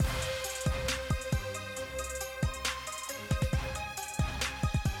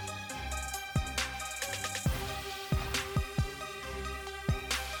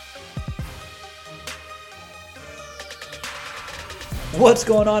What's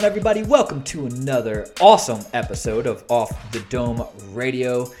going on, everybody? Welcome to another awesome episode of Off the Dome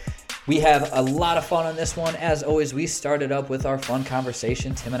Radio. We have a lot of fun on this one. As always, we started up with our fun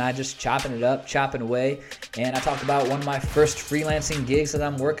conversation. Tim and I just chopping it up, chopping away. And I talked about one of my first freelancing gigs that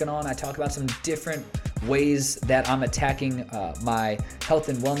I'm working on. I talk about some different ways that I'm attacking my health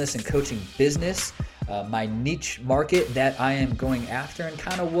and wellness and coaching business, my niche market that I am going after, and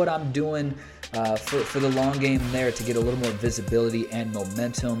kind of what I'm doing for the long game there to get a little more visibility and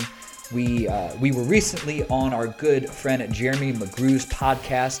momentum. We were recently on our good friend Jeremy McGrew's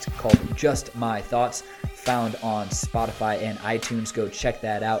podcast called Just My Thoughts, found on Spotify and iTunes. Go check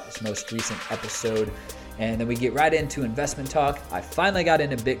that out, his most recent episode. And then we get right into investment talk. I finally got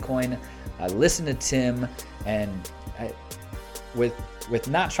into Bitcoin. I listened to Tim, and with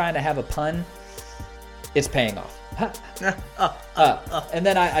not trying to have a pun, it's paying off. And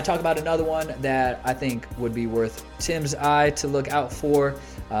then I talk about another one that I think would be worth Tim's eye to look out for,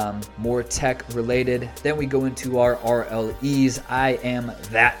 more tech related. Then we go into our RLEs. I am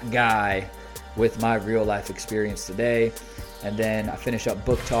that guy with my real life experience today. And then I finish up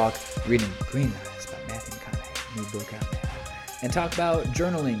book talk, reading Green Lights by Matthew McConaughey, new book out now. And talk about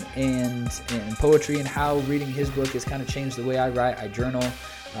journaling and poetry and how reading his book has kind of changed the way I write. I journal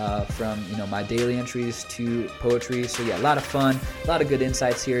from my daily entries to poetry. So yeah, a lot of fun, a lot of good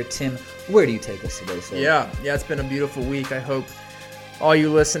insights here. Tim, where do you take us today, sir? Yeah, it's been a beautiful week. I hope all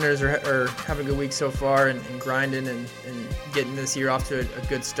you listeners are having a good week so far and grinding and getting this year off to a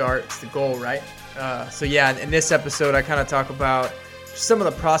good start. It's the goal, right? So yeah, in this episode, I kind of talk about some of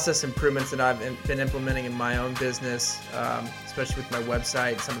the process improvements that I've been implementing in my own business, especially with my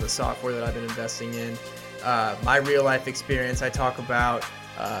website, some of the software that I've been investing in, my real life experience. I talk about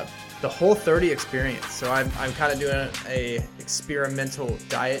the Whole30 experience. So I'm kind of doing a experimental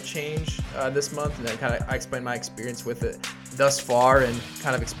diet change this month, and I explain my experience with it thus far and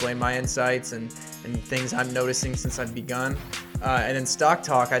kind of explain my insights and things I'm noticing since I've begun. And in Stock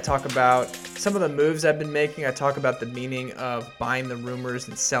Talk, I talk about some of the moves I've been making. I talk about the meaning of buying the rumors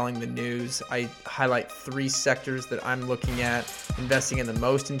and selling the news. I highlight 3 sectors that I'm looking at investing in the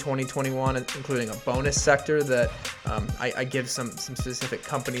most in 2021, including a bonus sector that I give some specific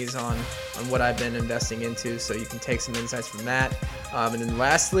companies on what I've been investing into, so you can take some insights from that. And then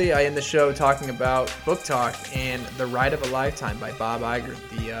lastly, I end the show talking about Book Talk and The Ride of a Lifetime by Bob Iger,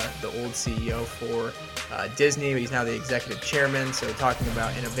 the old CEO for Disney, but he's now the executive chairman. So talking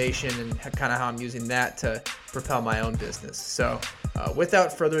about innovation and kind of how I'm using that to propel my own business. So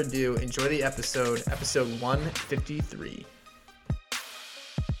without further ado, enjoy the episode 153.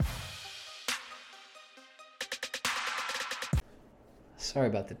 Sorry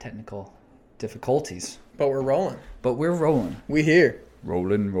about the technical difficulties. But we're rolling. We here.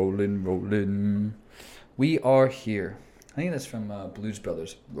 Rolling. We are here. I think that's from Blues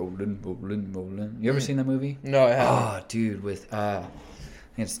Brothers. Rolling. You ever seen that movie? No, I haven't. Oh, dude, with I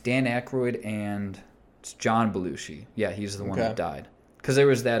think it's Dan Aykroyd and it's John Belushi. Yeah, he's the one that died. Because there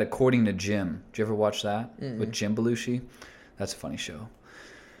was that According to Jim. Did you ever watch that with Jim Belushi? That's a funny show.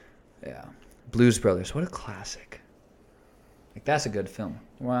 Yeah, Blues Brothers. What a classic. Like, that's a good film.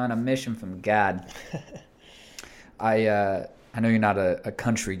 We're on a mission from God. I know you're not a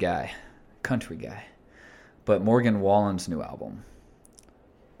country guy, but Morgan Wallen's new album,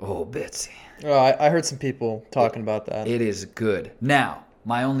 Oh Bitsy. Oh, I heard some people talking about that. It is good. Now,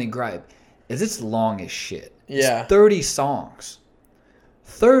 my only gripe is it's long as shit. Yeah. It's 30 songs.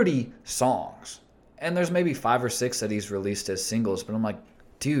 30 songs. And there's maybe 5 or 6 that he's released as singles, but I'm like,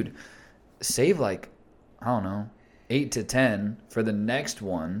 dude, save I don't know, 8 to 10 for the next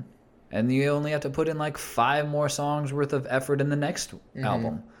one, and you only have to put in 5 more songs worth of effort in the next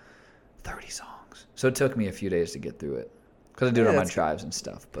album. 30 songs. So it took me a few days to get through it because I do it on my drives and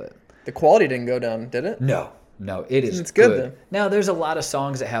stuff. But the quality didn't go down, did it? No, it is. It's good then. Now there's a lot of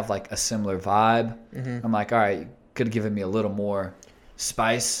songs that have a similar vibe. I'm like, all right, you could have given me a little more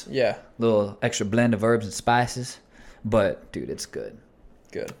spice. Yeah. A little extra blend of herbs and spices. But dude, it's good.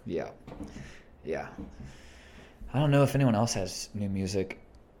 Good. Yeah. I don't know if anyone else has new music.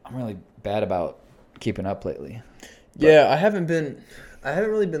 I'm really bad about keeping up lately. Yeah, I haven't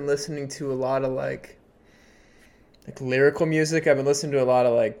really been listening to a lot of lyrical music. I've been listening to a lot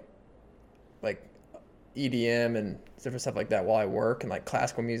of like EDM and different stuff like that while I work, and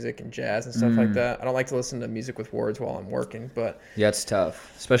classical music and jazz and stuff like that. I don't like to listen to music with words while I'm working, but yeah, it's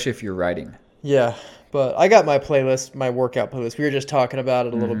tough, especially if you're writing. Yeah, but I got my playlist, my workout playlist. We were just talking about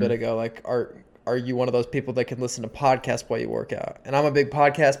it a little bit ago. Are you one of those people that can listen to podcasts while you work out? And I'm a big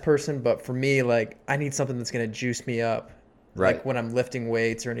podcast person, but for me, I need something that's going to juice me up. Right. When I'm lifting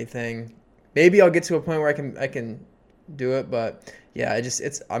weights or anything. Maybe I'll get to a point where I can do it. But yeah,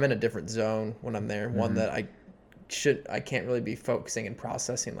 I'm in a different zone when I'm there. One that I can't really be focusing and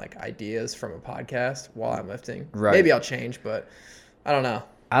processing like ideas from a podcast while I'm lifting. Right. Maybe I'll change, but I don't know.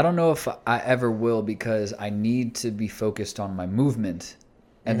 I don't know if I ever will, because I need to be focused on my movement,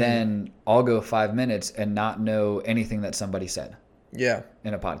 and then I'll go 5 minutes and not know anything that somebody said. Yeah.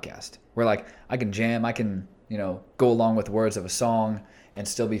 In a podcast, where like I can jam, I can, go along with words of a song and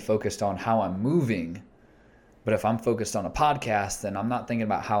still be focused on how I'm moving. But if I'm focused on a podcast, then I'm not thinking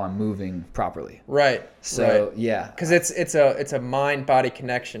about how I'm moving properly. Right. So yeah, because it's a mind body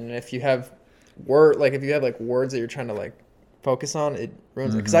connection, and if you have words that you're trying to like focus on, it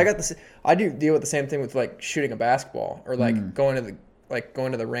ruins it. Because I do deal with the same thing with like shooting a basketball or like going to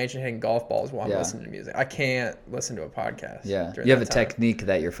the range and hitting golf balls while I'm listening to music. I can't listen to a podcast. Yeah, you have a technique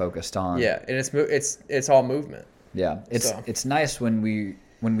that you're focused on. Yeah, and it's all movement. Yeah, it's nice when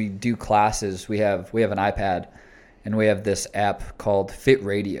we do classes. We have an iPad, and we have this app called Fit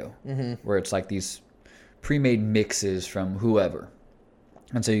Radio, where it's like these pre-made mixes from whoever,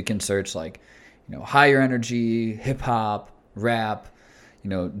 and so you can search like, higher energy, hip hop, rap,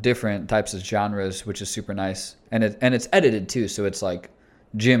 different types of genres, which is super nice. And it's edited too, so it's like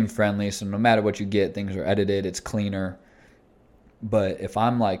gym friendly. So no matter what you get, things are edited. It's cleaner. But if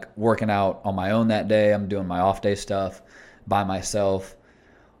I'm like working out on my own that day, I'm doing my off day stuff by myself,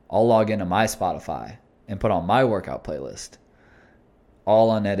 I'll log into my Spotify and put on my workout playlist,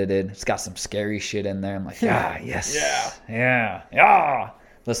 all unedited. It's got some scary shit in there. I'm like, yes, yeah.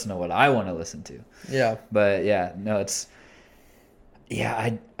 Listen to what I want to listen to. Yeah. But yeah, no, it's.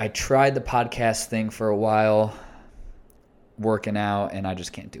 Yeah, I tried the podcast thing for a while, working out, and I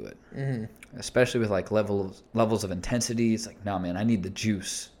just can't do it. Especially with like levels of intensity. It's like, no, man, I need the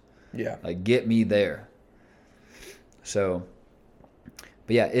juice. Yeah. Like, get me there. So,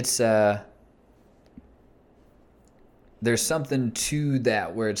 but yeah, it's there's something to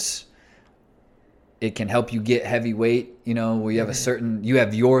that where it can help you get heavy weight, where you have you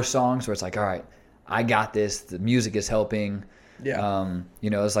have your songs where it's like, all right, I got this. The music is helping. Yeah.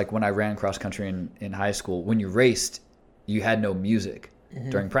 It's like when I ran cross country in high school. When you raced, you had no music.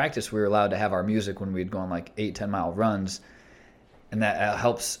 During practice, we were allowed to have our music when we'd go on like 8-10 mile runs, and that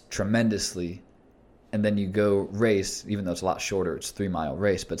helps tremendously. And then you go race, even though it's a lot shorter, it's 3 mile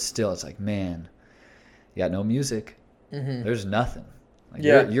race, but still, it's like, man, you got no music. There's nothing. Like,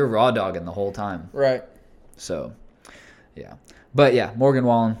 you're raw dogging the whole time. Right. So, yeah. But yeah, Morgan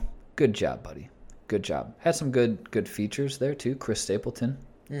Wallen, good job, buddy. Good job. Had some good features there too. Chris Stapleton,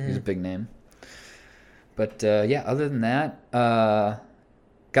 he's a big name. But yeah, other than that,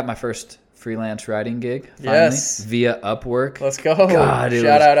 got my first freelance writing gig finally via Upwork. Let's go. God,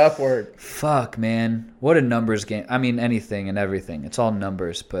 shout out Upwork. Fuck, man, what a numbers game. I mean, anything and everything. It's all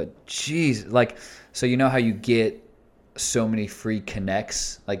numbers. But geez, like, so you know how you get so many free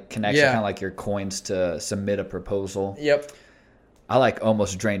connects? Like connects are kind of like your coins to submit a proposal. Yep. I like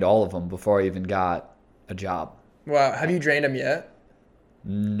almost drained all of them before I even got a job. Wow. Have you drained them yet?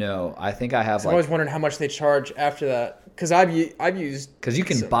 No. I think I have. I'm always wondering how much they charge after that. Because I've used. Because you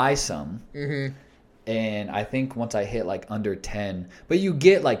can buy some. And I think once I hit like under 10. But you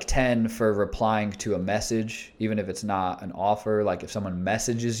get like 10 for replying to a message, even if it's not an offer. Like if someone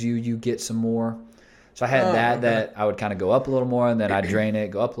messages you, you get some more. So I had that I would kind of go up a little more. And then I'd drain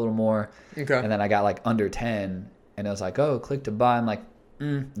it, go up a little more. Okay. And then I got like under 10. And it was like, oh, click to buy. I'm like,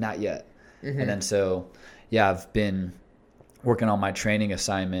 not yet. And then so, yeah, I've been working on my training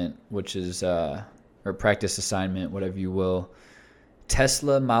assignment, which is, or practice assignment, whatever you will,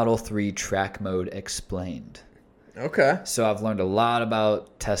 Tesla Model 3 track mode explained. Okay. So I've learned a lot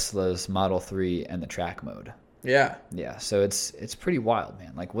about Tesla's Model 3 and the track mode. Yeah. Yeah. So it's pretty wild,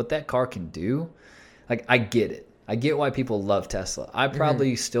 man. Like what that car can do. Like I get it. I get why people love Tesla. I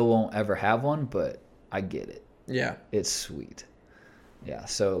probably still won't ever have one, but I get it. Yeah. It's sweet. Yeah.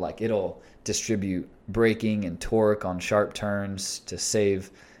 So like it'll distribute braking and torque on sharp turns to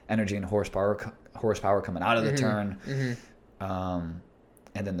save energy and horsepower coming out of the turn.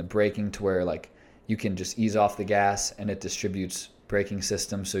 And then the braking to where like you can just ease off the gas and it distributes braking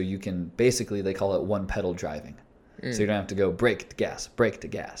system. So you can basically, they call it one pedal driving. So you don't have to go brake to gas, brake to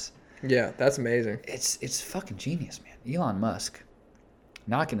gas. Yeah. That's amazing. It's fucking genius, man. Elon Musk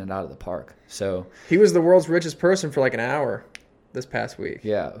knocking it out of the park. So he was the world's richest person for like an hour this past week.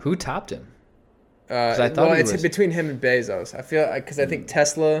 Yeah. Who topped him? It's between him and Bezos. I feel because I think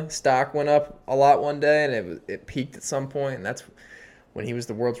Tesla stock went up a lot one day and it peaked at some point, and that's when he was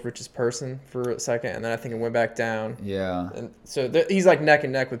the world's richest person for a second, and then I think it went back down. Yeah. And so he's like neck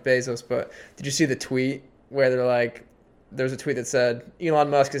and neck with Bezos. But did you see the tweet where they're like, there's a tweet that said Elon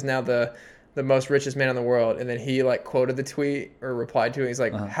Musk is now the the most richest man in the world, and then he like quoted the tweet or replied to it. He's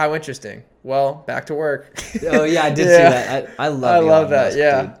like, how interesting. Well, back to work. Oh yeah, I did see that. I love that. Musk,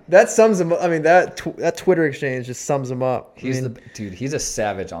 yeah, dude. that sums him up. I mean, that Twitter exchange just sums him up. He's he's a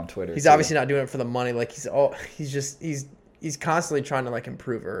savage on Twitter. He's obviously not doing it for the money. Like he's constantly trying to like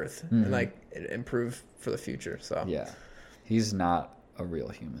improve Earth and like improve for the future. So yeah, he's not a real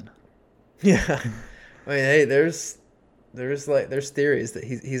human. Yeah, I mean, hey, there's theories that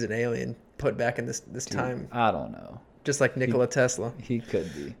he's an alien put back in this Dude, time. I don't know. Just like Nikola Tesla. He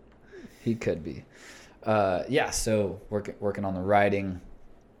could be. Yeah, so working on the writing,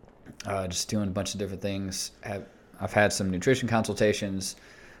 just doing a bunch of different things. I've had some nutrition consultations,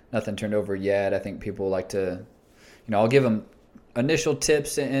 nothing turned over yet. I think people like to, I'll give them initial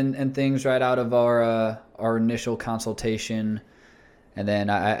tips and things right out of our initial consultation, and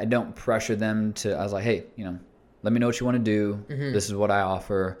then I don't pressure them to. I was like, hey, let me know what you want to do. This is what I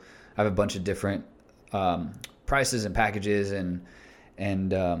offer. I have a bunch of different prices and packages, and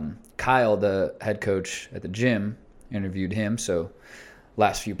Kyle, the head coach at the gym, interviewed him. So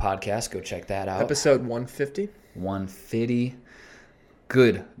last few podcasts, go check that out. Episode 150. 150.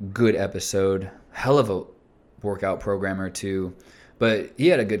 Good episode. Hell of a workout programmer too. But he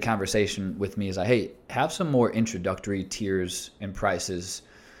had a good conversation with me. He's like, hey, have some more introductory tiers and prices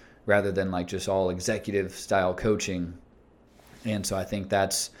rather than like just all executive style coaching. And so I think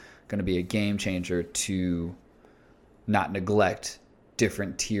that's going to be a game changer to not neglect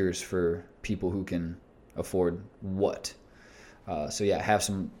different tiers for people who can afford what. So yeah, have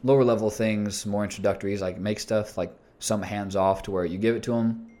some lower level things, more introductories, like make stuff like some hands off to where you give it to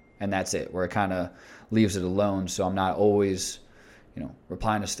them and that's it, where it kind of leaves it alone. So I'm not always,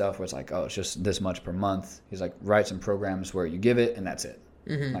 replying to stuff where it's like, oh, it's just this much per month. He's like, write some programs where you give it and that's it.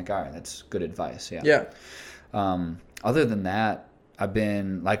 I'm like, all right, that's good advice. Yeah. Other than that, I've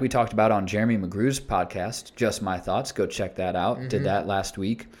been, like we talked about on Jeremy McGrew's podcast, Just My Thoughts. Go check that out. Did that last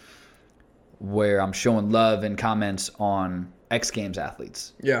week, where I'm showing love in comments on X Games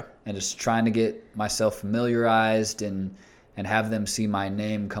athletes. Yeah. And just trying to get myself familiarized and have them see my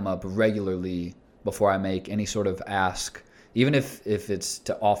name come up regularly before I make any sort of ask, even if it's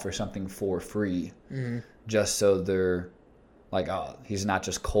to offer something for free, just so they're like, oh, he's not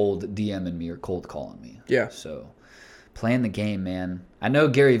just cold DMing me or cold calling me. Yeah. So playing the game, man. I know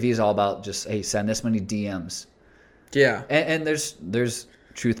Gary Vee's all about just, hey, send this many DMs. Yeah. And there's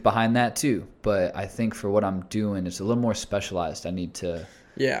truth behind that too. But I think for what I'm doing, it's a little more specialized. I need to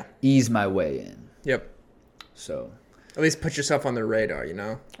ease my way in. Yep. So at least put yourself on their radar,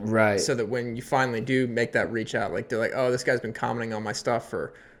 Right. So that when you finally do make that reach out, like they're like, oh, this guy's been commenting on my stuff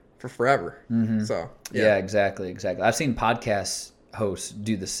for forever. So yeah, exactly. I've seen podcast hosts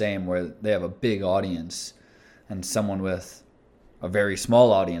do the same, where they have a big audience and someone with a very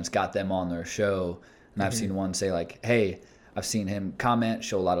small audience got them on their show. And I've seen one say like, hey, I've seen him comment,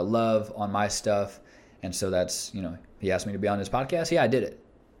 show a lot of love on my stuff. And so that's, he asked me to be on his podcast. Yeah, I did it.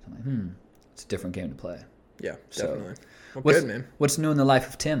 So I'm like, it's a different game to play. Yeah, definitely. Well, What's good, man. What's new in the life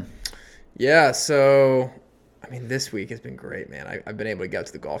of Tim? Yeah, so, this week has been great, man. I've been able to get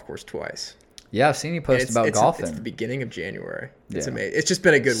to the golf course twice. Yeah, I've seen you post about golfing. It's the beginning of January. It's amazing. It's just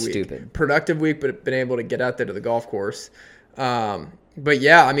been a good week. Stupid. Productive week, but been able to get out there to the golf course. But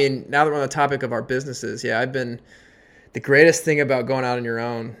yeah, now that we're on the topic of our businesses, I've been the greatest thing about going out on your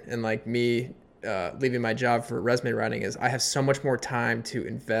own and like me leaving my job for resume writing is I have so much more time to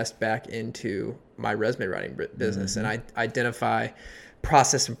invest back into my resume writing business and I identify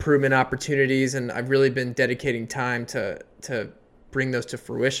process improvement opportunities, and I've really been dedicating time to bring those to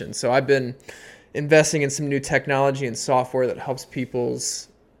fruition. So I've been investing in some new technology and software that helps people's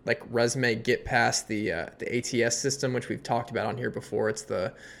like resume get past the ATS system, which we've talked about on here before. It's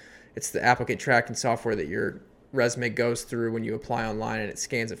the applicant tracking software that your resume goes through when you apply online, and it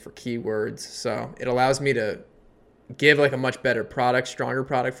scans it for keywords. So it allows me to give like a much better product, stronger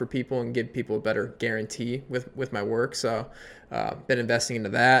product for people, and give people a better guarantee with my work. So been investing into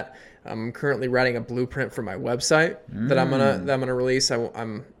that. I'm currently writing a blueprint for my website that I'm gonna release.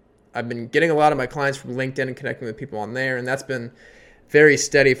 I've been getting a lot of my clients from LinkedIn and connecting with people on there, and that's been very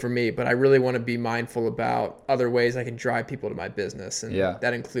steady for me. But I really want to be mindful about other ways I can drive people to my business, and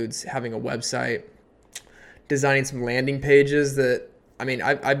that includes having a website, designing some landing pages that,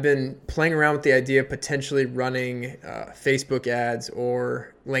 I've been playing around with the idea of potentially running Facebook ads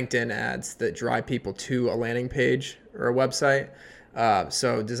or LinkedIn ads that drive people to a landing page or a website.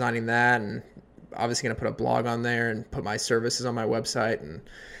 So designing that, and obviously going to put a blog on there and put my services on my website and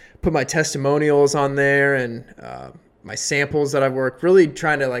put my testimonials on there and my samples that I've worked, really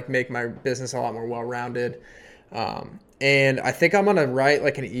trying to like make my business a lot more well-rounded. And I think I'm gonna write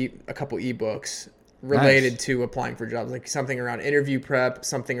like a couple ebooks related to applying for jobs, like something around interview prep,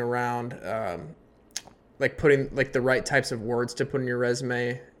 something around like putting like the right types of words to put in your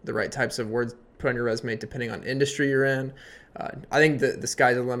resume, the right types of words put on your resume depending on industry you're in. I think the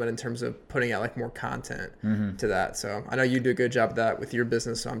sky's the limit in terms of putting out like more content to that. So I know you do a good job of that with your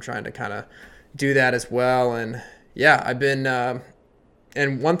business, so I'm trying to kind of do that as well. And yeah, I've been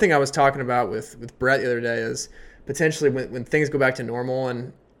and one thing I was talking about with Brett the other day is potentially when things go back to normal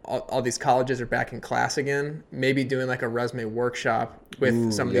and all these colleges are back in class again, maybe doing like a resume workshop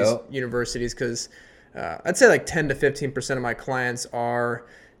with some of these universities, because I'd say like 10 to 15% of my clients are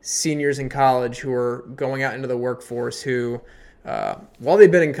seniors in college who are going out into the workforce who, while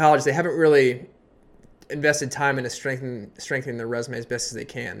they've been in college, they haven't really invested time into strengthening their resume as best as they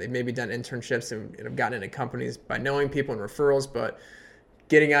can. They've maybe done internships and have gotten into companies by knowing people and referrals, but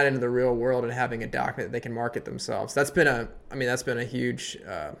getting out into the real world and having a document that they can market themselves. That's been a huge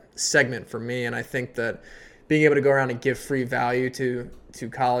segment for me, and I think that being able to go around and give free value to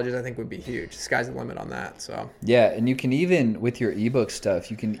colleges, I think would be huge. The sky's the limit on that. So yeah, and you can even with your ebook stuff,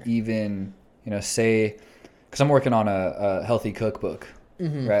 you can even say, because I'm working on a healthy cookbook,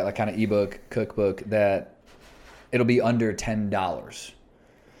 right? Like kind of ebook cookbook that it'll be under $10,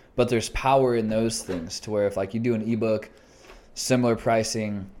 but there's power in those things to where if like you do an ebook, similar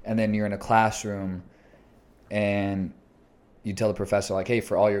pricing, and then you're in a classroom and you tell the professor like, hey,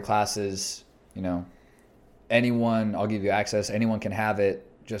 for all your classes, anyone, I'll give you access. Anyone can have it,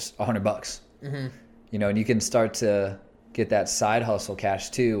 just $100. And you can start to get that side hustle cash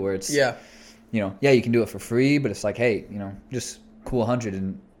too, where it's, you can do it for free, but it's like, hey, just cool 100,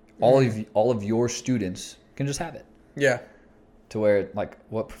 and all of your students can just have it. Yeah. To where like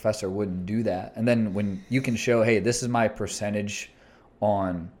what professor wouldn't do that? And then when you can show, hey, this is my percentage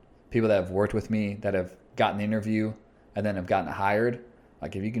on people that have worked with me that have gotten the interview and then have gotten hired.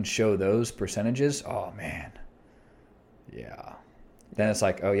 Like if you can show those percentages, oh man. Yeah. Then it's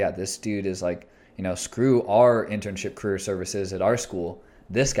like, oh yeah, this dude is like, screw our internship career services at our school.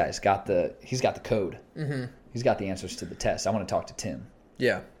 This guy's got he's got the code. He's got the answers to the test. I want to talk to Tim.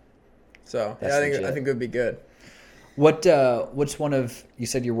 Yeah. So yeah, I think it would be good. What's one of, you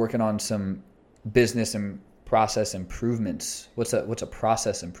said you're working on some business and process improvements. What's a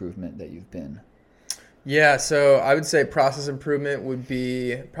process improvement that you've been? Yeah, so I would say process improvement would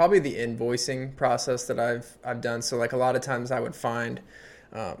be probably the invoicing process that I've done. So like a lot of times I would find,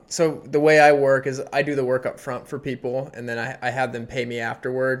 so the way I work is I do the work up front for people, and then I have them pay me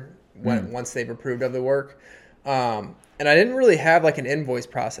afterward once they've approved of the work. And I didn't really have like an invoice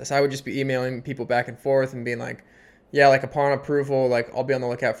process. I would just be emailing people back and forth and being like, yeah, like upon approval, like I'll be on the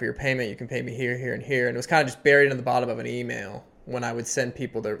lookout for your payment. You can pay me here, here, and here. And it was kind of just buried in the bottom of an email when I would send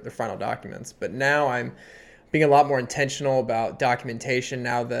people their final documents. But now I'm being a lot more intentional about documentation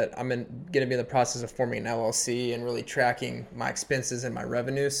now that I'm going to be in the process of forming an LLC and really tracking my expenses and my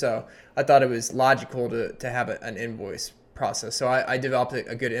revenue. So I thought it was logical to have an invoice process. So I developed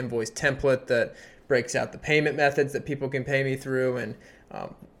a good invoice template that breaks out the payment methods that people can pay me through, and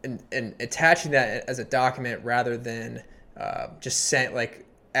attaching that as a document rather than just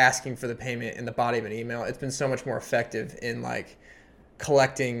asking for the payment in the body of an email. It's been so much more effective in like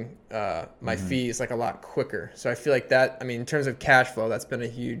collecting my fees like a lot quicker. So I feel like that, in terms of cash flow, that's been a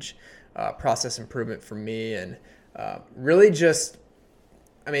huge process improvement for me. And really just,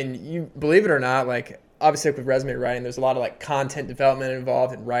 you believe it or not, like obviously with resume writing, there's a lot of like content development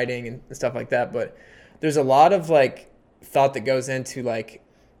involved in writing and stuff like that. But there's a lot of like thought that goes into like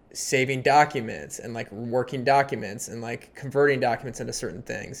saving documents and like working documents and like converting documents into certain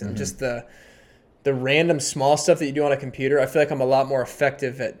things, and just the random small stuff that you do on a computer. I feel like I'm a lot more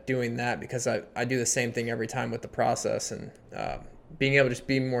effective at doing that because I do the same thing every time with the process, and being able to just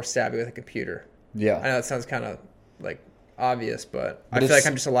be more savvy with a computer. Yeah. I know that sounds kind of like obvious, but I feel like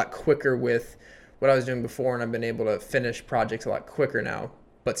I'm just a lot quicker with what I was doing before, and I've been able to finish projects a lot quicker now,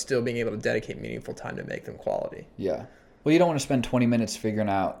 but still being able to dedicate meaningful time to make them quality. Yeah. Well, you don't want to spend 20 minutes figuring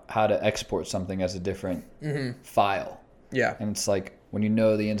out how to export something as a different file. Yeah. And it's like when you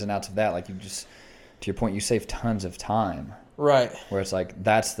know the ins and outs of that, like you just, to your point, you save tons of time. Right. Where it's like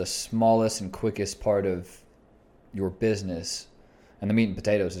that's the smallest and quickest part of your business. And the meat and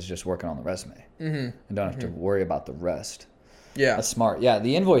potatoes is just working on the resume. And don't have to worry about the rest. Yeah. That's smart. Yeah,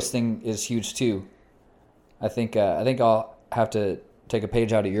 the invoice thing is huge too. I think I'll have to take a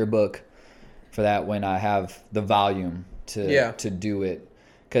page out of your book for that when I have the volume to do it.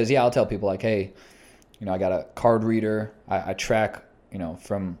 Because, I'll tell people like, hey, I got a card reader. I track,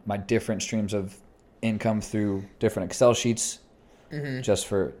 from my different streams of income through different Excel sheets. just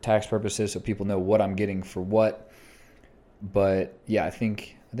for tax purposes, so people know what I'm getting for what. But yeah, I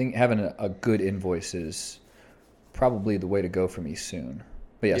think having a good invoice is probably the way to go for me soon.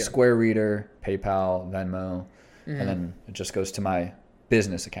 But yeah, Square Reader, PayPal, Venmo, and then it just goes to my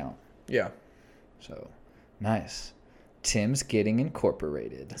business account. Yeah. So nice. Tim's getting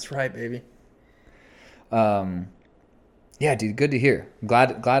incorporated. That's right, baby. Yeah, dude, good to hear.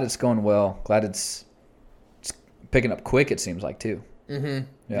 Glad it's going well. Glad it's picking up quick. It seems like too.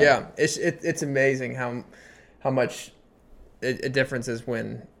 Yeah. It's amazing how much a difference is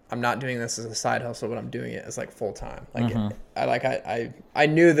when I'm not doing this as a side hustle, but I'm doing it as like full time. Like I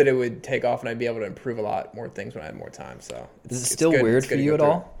knew that it would take off and I'd be able to improve a lot more things when I had more time. So is it still weird for you at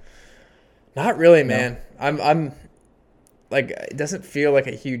all? Not really, man. I'm like, it doesn't feel like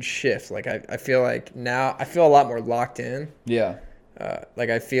a huge shift. Like I feel like now I feel a lot more locked in. Yeah. Like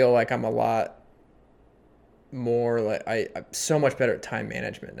I feel like I'm a lot more like I'm so much better at time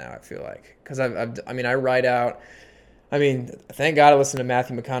management now. I feel like because I write out. I mean, thank God I listened to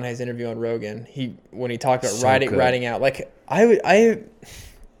Matthew McConaughey's interview on Rogan. When he talked about writing out, like I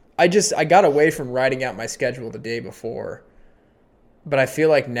got away from writing out my schedule the day before, but I feel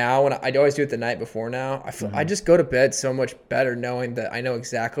like now when I always do it the night before. Now I just go to bed so much better knowing that I know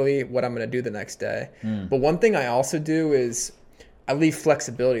exactly what I'm going to do the next day. But one thing I also do is I leave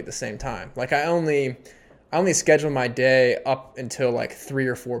flexibility at the same time. Like I only schedule my day up until like 3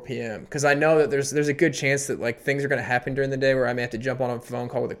 or 4 p.m. because I know that there's a good chance that like things are going to happen during the day where I may have to jump on a phone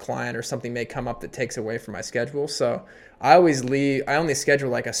call with a client or something may come up that takes away from my schedule. So I only schedule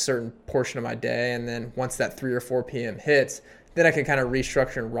like a certain portion of my day, and then once that 3 or 4 p.m. hits, then I can kind of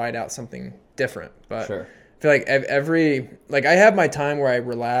restructure and write out something different. But sure. I feel like I have my time where I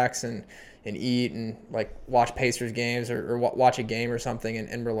relax and eat and like watch Pacers games or watch a game or something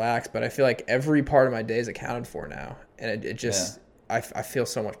and relax. But I feel like every part of my day is accounted for now. And it just, I feel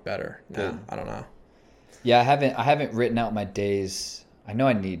so much better now. I don't know. Yeah. I haven't written out my days. I know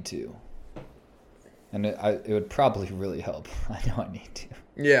I need to, and it would probably really help. I know I need to.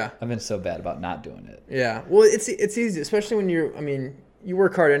 Yeah. I've been so bad about not doing it. Yeah. Well, it's easy, especially when you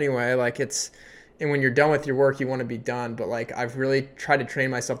work hard anyway. Like and when you're done with your work, you want to be done. But like I've really tried to train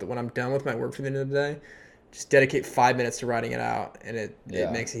myself that when I'm done with my work for the end of the day, just dedicate 5 minutes to writing it out, and it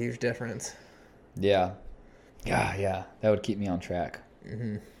makes a huge difference. Yeah. Yeah. That would keep me on track.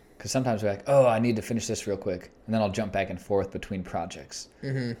 Because sometimes we're like, oh, I need to finish this real quick, and then I'll jump back and forth between projects.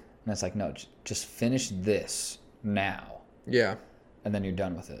 And it's like, no, just finish this now. Yeah. And then you're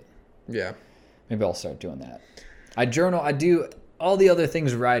done with it. Yeah. Maybe I'll start doing that. I journal. I do all the other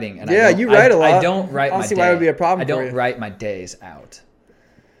things writing. And you write a lot. I don't write my day. I don't see why it would be a problem I don't write my days out.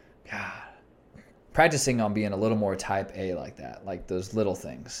 God. Practicing on being a little more type A like that. Like those little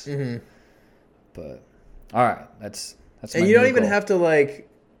things. But, all right. That's and you don't even have to, like,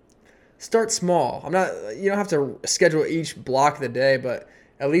 start small. You don't have to schedule each block of the day, but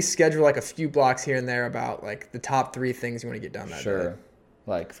at least schedule, like, a few blocks here and there about, like, the top 3 things you want to get done that day. Sure.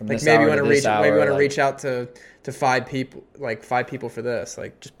 Like from this hour to this hour. Maybe you want to reach out to 5 people, like 5 people for this.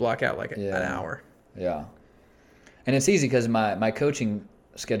 Like just block out like an hour. Yeah. And it's easy because my coaching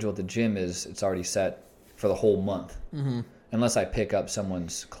schedule at the gym it's already set for the whole month. Unless I pick up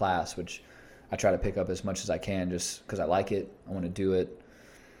someone's class, which I try to pick up as much as I can just because I like it. I want to do it.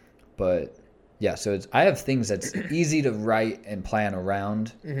 But yeah, so I have things that's easy to write and plan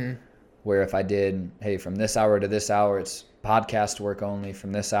around. Where if I did, hey, from this hour to this hour, it's podcast work only.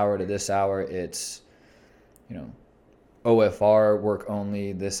 From this hour to this hour, it's, OFR work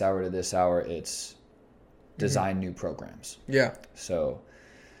only. This hour to this hour, it's design new programs. Yeah. So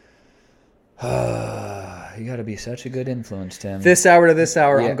you got to be such a good influence, Tim. This hour to this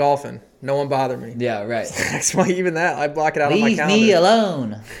hour, I'm golfing. No one bother me. Yeah, right. That's why even that, I block it out on my calendar. Leave me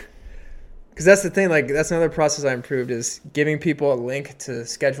alone. Because that's the thing, like that's another process I improved is giving people a link to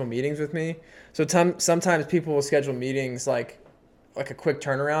schedule meetings with me. So sometimes people will schedule meetings like a quick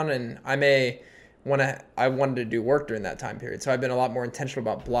turnaround, and I wanted to do work during that time period. So I've been a lot more intentional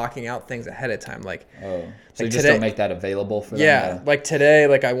about blocking out things ahead of time. So you just don't make that available for them? Yeah, like today,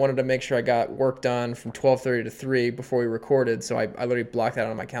 like I wanted to make sure I got work done from 12:30 to 3 before we recorded. So I literally blocked that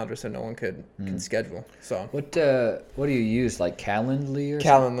on my calendar so no one can schedule. So what do you use, like Calendly or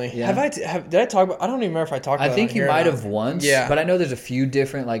Calendly? Something? Yeah. Did I talk about? I don't even remember if I talked about. I think you might have once. Yeah, but I know there's a few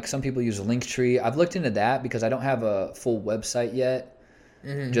different. Like some people use Linktree. I've looked into that because I don't have a full website yet.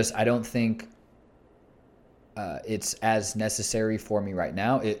 Just I don't think. It's as necessary for me right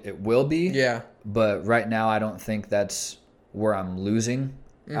now. It will be. Yeah. But right now, I don't think that's where I'm losing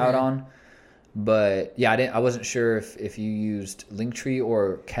out on. But yeah, I wasn't sure if you used Linktree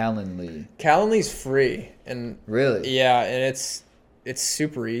or Calendly. Calendly's free and really, yeah, and it's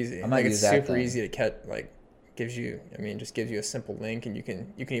super easy. I might like use it's that super then. easy to catch. Like just gives you a simple link, and you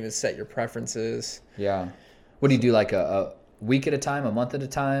can even set your preferences. Yeah. What do you do, like a week at a time, a month at a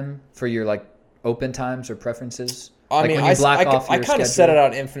time for your like open times or preferences? I Like mean, when you block off I your kind of schedule? set it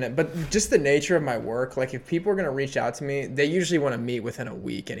out infinite, but just the nature of my work, like if people are going to reach out to me, they usually want to meet within a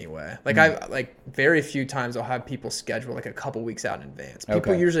week anyway. Like very few times I'll have people schedule like a couple weeks out in advance.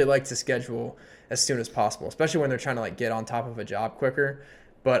 People Okay. usually like to schedule as soon as possible, especially when they're trying to like get on top of a job quicker.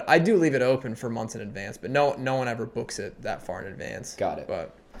 But I do leave it open for months in advance, but no one ever books it that far in advance. Got it.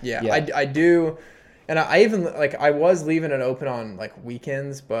 But yeah. Yeah. I do. And I even like, I was leaving it open on like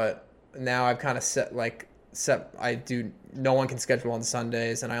weekends, but now I've kind of no one can schedule on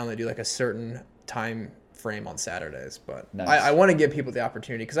Sundays, and I only do like a certain time frame on Saturdays. But Nice. I want to give people the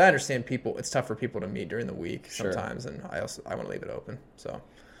opportunity, because I understand it's tough for people to meet during the week Sure. sometimes, and I want to leave it open. So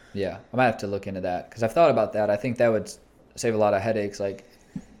Yeah, I might have to look into that because I've thought about that. I think that would save a lot of headaches. Like,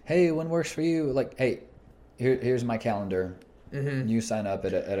 hey, when works for you? Like, hey, here's my calendar. Mm-hmm. You sign up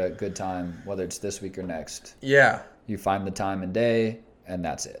at a good time, whether it's this week or next. yeah, You find the time and day, and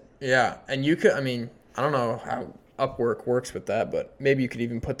that's it. yeah, and you could. I mean, I don't know how Upwork works with that, but maybe you could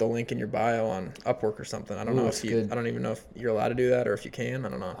even put the link in your bio on Upwork or something. I don't know that's good. I don't even know if you're allowed to do that, or if you can. I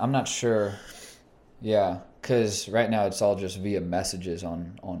don't know. I'm not sure. Yeah, because right now it's all just via messages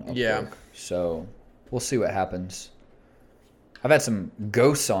on Upwork. Yeah. So we'll see what happens. I've had some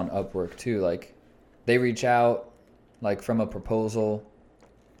ghosts on Upwork too. Like, they reach out, like from a proposal.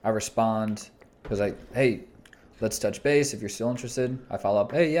 I respond because like, hey, let's touch base if you're still interested. I follow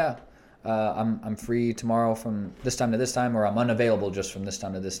up. Hey, yeah, I'm free tomorrow from this time to this time, or I'm unavailable just from this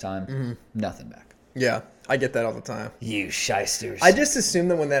time to this time. Mm-hmm. Nothing back. Yeah, I get that all the time. You shysters. I just assume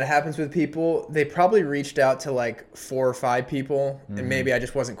that when that happens with people, they probably reached out to like 4 or 5 people, and maybe I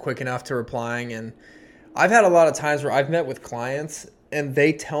just wasn't quick enough to replying. And I've had a lot of times where I've met with clients, and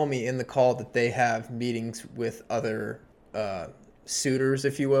they tell me in the call that they have meetings with other suitors,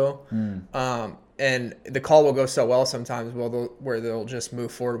 if you will. And the call will go so well sometimes where they'll just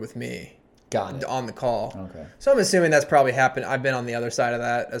move forward with me Got it. on the call. Okay. So I'm assuming that's probably happened. I've been on the other side of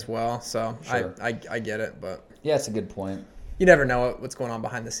that as well, so Sure. I get it, but Yeah, it's a good point. you never know what's going on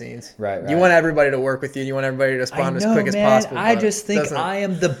behind the scenes. Right. You want everybody to work with you. You want everybody to respond as quick as possible. I but just think doesn't- I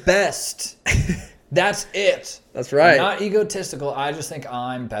am the best. That's it. That's right. I'm not egotistical. I just think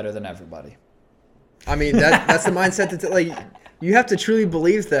I'm better than everybody. I mean, that's the mindset that like you have to truly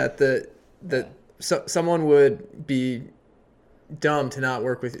believe that someone would be dumb to not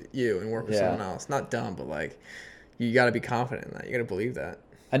work with you and work with Yeah. someone else. Not dumb, but like you got to be confident in that. You got to believe that.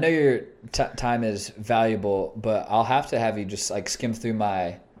 I know your time is valuable, but I'll have to have you just like skim through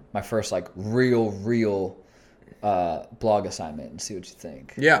my first like real blog assignment and see what you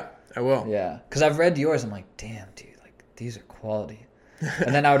think. Yeah, I will. Yeah, because I've read yours. I'm like, damn, dude, like these are quality.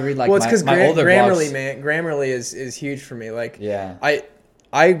 And then I would read like Well, it's because my older Grammarly, blogs. man. Grammarly is huge for me. Like, Yeah.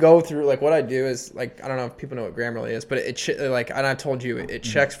 I go through like what I do is like I don't know if people know what Grammarly is, but like and I told you it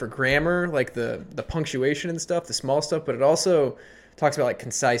checks for grammar, like the punctuation and stuff, the small stuff, but it also talks about like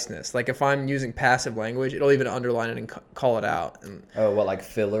conciseness. Like if I'm using passive language, it'll even underline it and call it out. And Oh, what, like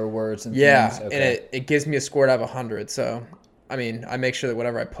filler words and yeah, things? and Okay. it gives me a score out of 100. So I mean, I make sure that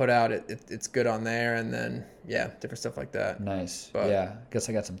whatever I put out, it's good on there, and then yeah, different stuff like that. Nice. But- Yeah, guess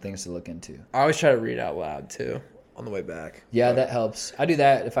I got some things to look into. I always try to read out loud too on the way back. Yeah, But- that helps. I do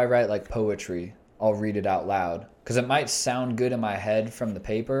that if I write like poetry. I'll read it out loud because it might sound good in my head from the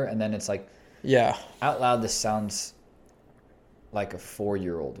paper, and then it's like yeah. out loud. This sounds like a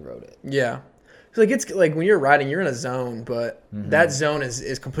 4-year-old wrote it. Yeah. So like it's like when you're writing, you're in a zone, but that zone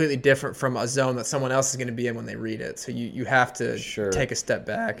is completely different from a zone that someone else is going to be in when they read it. So you have to Sure. take a step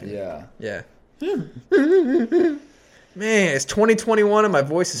back. And, Yeah. yeah. Man, it's 2021 and my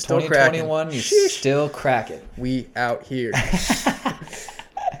voice is still cracking. 2021, you Sheesh. still crack it. We out here.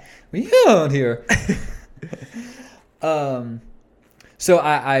 We out here. So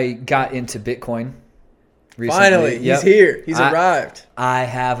I got into Bitcoin recently. Finally, Yep. he's here. He's arrived. I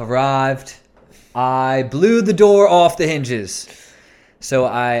have arrived. I blew the door off the hinges. So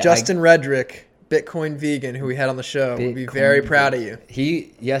Justin Redrick, Bitcoin vegan, who we had on the show, would be Bitcoin very proud of you.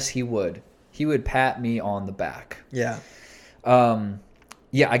 He would. He would pat me on the back. Yeah.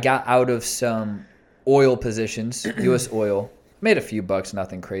 Yeah, I got out of some oil positions, U.S. oil. Made a few bucks,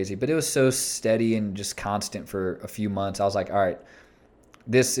 nothing crazy, but it was so steady and just constant for a few months. I was like, all right,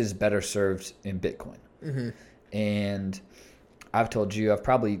 this is better served in Bitcoin. And I've told you, I've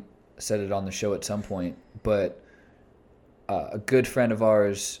probably said it on the show at some point, but a good friend of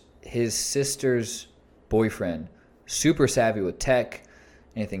ours, his sister's boyfriend, super savvy with tech,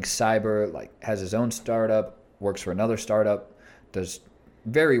 anything cyber, like has his own startup, works for another startup, does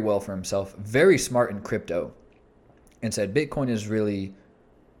very well for himself, very smart in crypto, and said Bitcoin is really,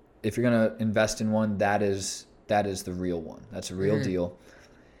 if you're going to invest in one, that is the real one. That's a real deal.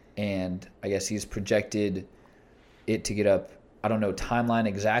 And I guess he's projected it to get up, I don't know timeline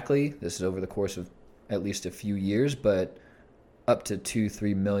exactly. This is over the course of at least a few years, but up to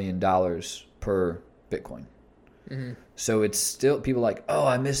 $2-3 million per Bitcoin. So it's still, people like, oh,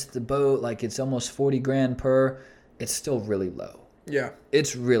 I missed the boat. Like it's almost 40 grand per. It's still really low. Yeah.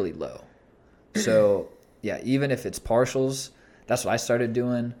 It's really low. So yeah, even if it's partials, that's what I started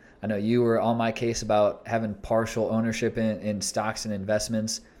doing. I know you were on my case about having partial ownership in stocks and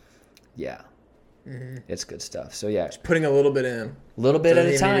investments. Yeah. It's good stuff. So yeah, Just putting a little bit in. a little bit at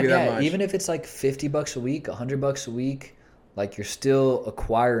a Doesn't even need to time. be that Yeah. much. Even if it's like $50 a week, $100 a week, like you're still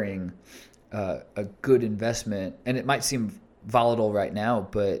acquiring a good investment. And it might seem volatile right now,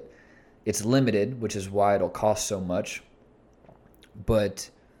 but it's limited, which is why it'll cost so much. But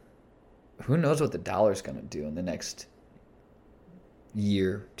who knows what the dollar's going to do in the next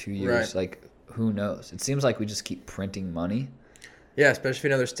year, 2 years? Right. Like, who knows? It seems like we just keep printing money. Yeah, especially if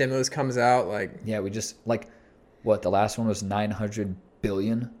another stimulus comes out. Like, Yeah, we just, like, what, the last one was $900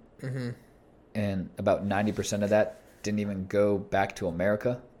 billion? And about 90% of that didn't even go back to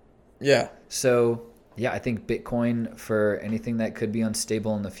America. yeah. So, yeah, I think Bitcoin, for anything that could be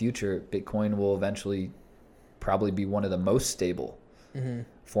unstable in the future, Bitcoin will eventually probably be one of the most stable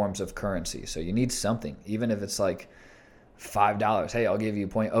forms of currency. So you need something, even if it's like $5. Hey, I'll give you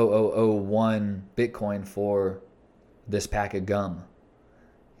 0.0001 Bitcoin for this pack of gum.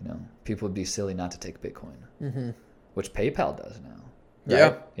 You know, people would be silly not to take Bitcoin, which PayPal does now.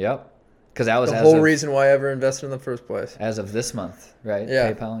 Right? Yep. Because that was The as whole of, reason why I ever invested in the first place. as of this month, right?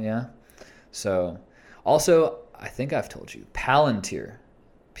 Yeah. PayPal, yeah. So, also, I think I've told you, Palantir,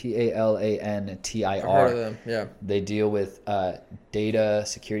 Palantir. I've heard of them. Yeah. They deal with data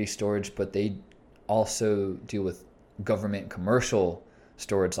security storage, but they also deal with government commercial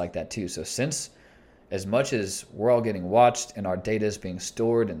storage like that too. So since as much as we're all getting watched and our data is being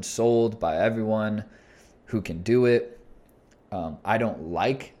stored and sold by everyone who can do it, I don't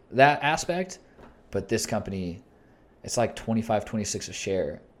like that aspect, but this company, it's like 25, 26 a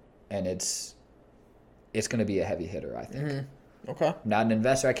share, and it's going to be a heavy hitter, I think. Okay. I'm not an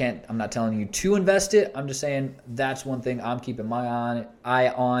investor. I'm not telling you to invest it. I'm just saying that's one thing I'm keeping my eye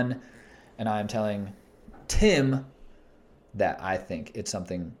on, and I'm telling Tim that I think it's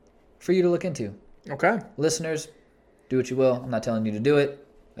something for you to look into. Okay. Listeners, do what you will. I'm not telling you to do it.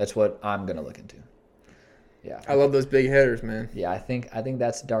 That's what I'm going to look into. Yeah. I love those big hitters, man. Yeah, I think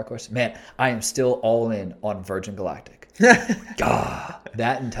that's a dark horse. Man, I am still all in on Virgin Galactic. That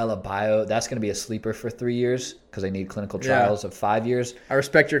and TeleBio, that's going to be a sleeper for 3 years because they need clinical trials of 5 years. I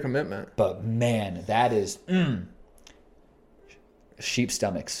respect your commitment. But man, that is sheep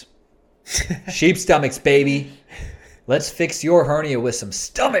stomachs. Sheep stomachs, baby. Let's fix your hernia with some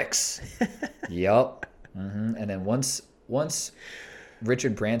stomachs. Yup. And then once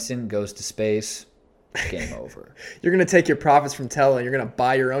Richard Branson goes to space, game over. You're going to take your profits from Tele and you're going to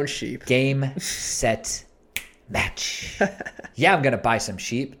buy your own sheep. Game, set, match. Yeah, I'm going to buy some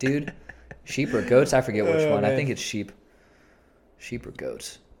sheep, dude. Sheep or goats? I forget which one. Man. I think it's sheep. Sheep or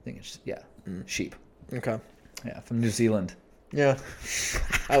goats. I think it's, sheep. Okay. Yeah, from New Zealand. Yeah.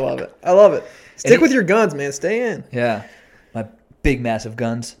 I love it. I love it. Stick with your guns, man. Stay in. Yeah. My big, massive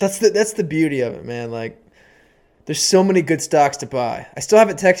guns. That's the beauty of it, man. Like, there's so many good stocks to buy. I still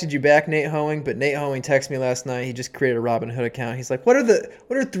haven't texted you back, Nate Hoeing, but Nate Hoeing texted me last night. He just created a Robinhood account. He's like, what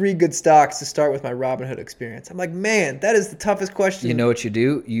are 3 good stocks to start with my Robinhood experience? I'm like, man, that is the toughest question. You know what you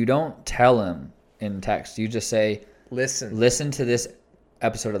do? You don't tell him in text. You just say, listen to this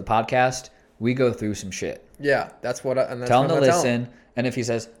episode of the podcast. We go through some shit. Yeah, that's what and that's Tell him what to I'm gonna tell him. listen. And if he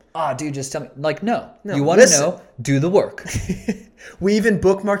says, dude, just tell me. Like, no. No, You want to listen. know, do the work. We even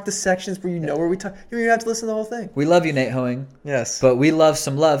bookmark the sections where you know where we talk. You don't even have to listen to the whole thing. We love you, Nate Hoeing. Yes. But we love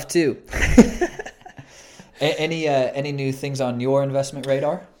some love, too. Any new things on your investment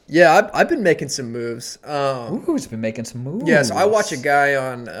radar? Yeah, I've been making some moves. Ooh, he's been making some moves. Yeah, so I watch a guy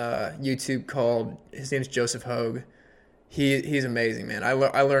on YouTube called, his name's Joseph Hogue. He's amazing, man.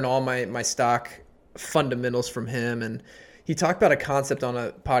 I learn all my stock fundamentals from him, and he talked about a concept on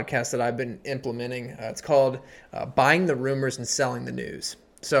a podcast that I've been implementing. It's called buying the rumors and selling the news.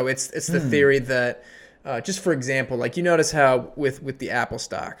 So it's the theory that, just for example, like you notice how with the Apple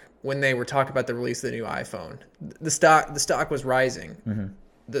stock, when they were talking about the release of the new iPhone, the stock was rising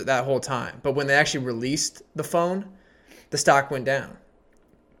that whole time. But when they actually released the phone, the stock went down.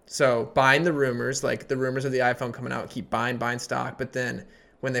 So buying the rumors, like the rumors of the iPhone coming out, keep buying stock. But then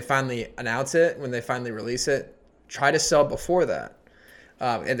when they finally announce it, when they finally release it, try to sell before that.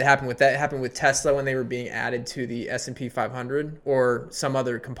 It happened with Tesla when they were being added to the S&P 500 or some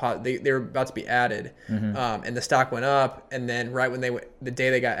other composite. They were about to be added, and the stock went up. And then right when the day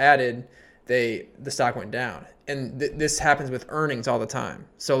they got added, the stock went down. And this happens with earnings all the time.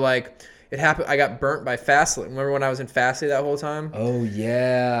 So like it happened. I got burnt by Fastly. Remember when I was in Fastly that whole time? Oh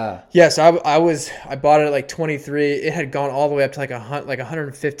yeah. Yes, I bought it at like 23. It had gone all the way up to like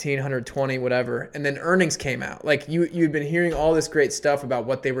 115, 120, whatever. And then earnings came out. Like you'd been hearing all this great stuff about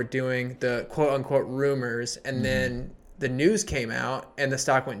what they were doing, the quote unquote rumors, and then the news came out and the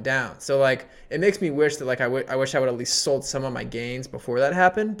stock went down. So like it makes me wish that like I wish I would at least sold some of my gains before that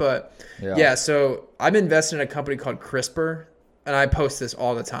happened. But yeah, so I'm invested in a company called CRISPR. And I post this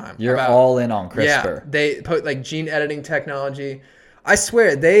all the time. You're all in on CRISPR. Yeah, they put like gene editing technology. I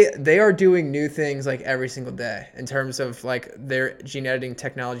swear they are doing new things like every single day in terms of like their gene editing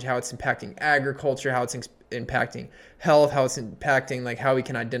technology, how it's impacting agriculture, how it's impacting health, how it's impacting like how we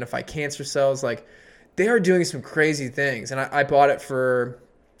can identify cancer cells. Like they are doing some crazy things. And I bought it for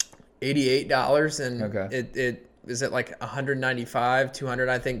 $88 and it is at like 195, 200.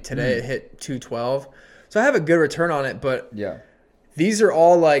 I think today it hit 212. So I have a good return on it, but yeah. These are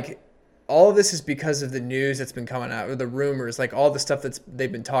all like, all of this is because of the news that's been coming out or the rumors, like all the stuff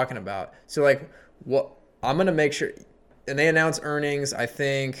they've been talking about. So like what I'm going to make sure, and they announce earnings, I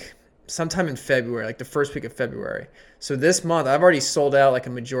think sometime in February, like the first week of February. So this month I've already sold out like a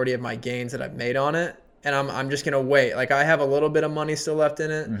majority of my gains that I've made on it. And I'm just going to wait. Like I have a little bit of money still left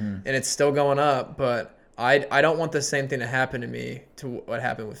in it and it's still going up, but I don't want the same thing to happen to me to what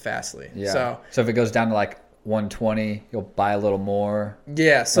happened with Fastly. Yeah. So if it goes down to like 120, you'll buy a little more.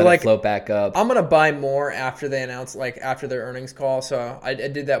 Yeah. So let like it float back up. I'm going to buy more after they announce, like after their earnings call. So I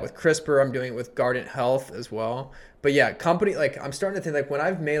did that with CRISPR. I'm doing it with Guardant Health as well. But yeah, company, like I'm starting to think like when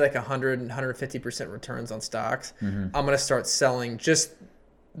I've made like 100 and 150% returns on stocks, I'm going to start selling just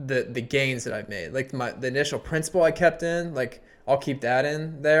the gains that I've made. Like the initial principal I kept in, like I'll keep that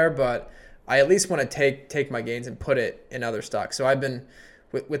in there, but I at least want to take my gains and put it in other stocks. So I've been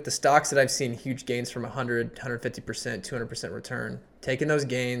with the stocks that I've seen huge gains from 100, 150%, 200% return, taking those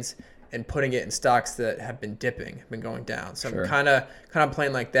gains and putting it in stocks that have been dipping, have been going down. So I'm kind of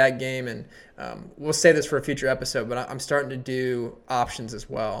playing like that game, and we'll save this for a future episode, but I'm starting to do options as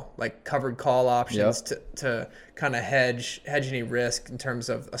well, like covered call options to kind of hedge any risk in terms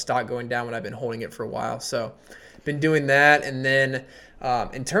of a stock going down when I've been holding it for a while. So been doing that. And then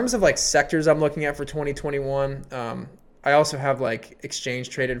in terms of like sectors I'm looking at for 2021, I also have like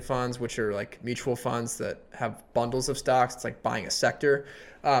exchange traded funds, which are like mutual funds that have bundles of stocks. It's like buying a sector.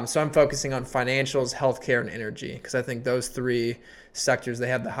 So I'm focusing on financials, healthcare, and energy because I think those three sectors, they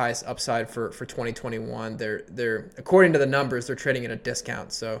have the highest upside for 2021. They're according to the numbers, they're trading at a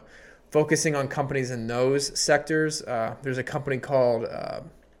discount. So focusing on companies in those sectors. There's a company called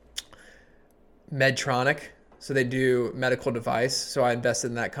Medtronic. So they do medical device. So I invested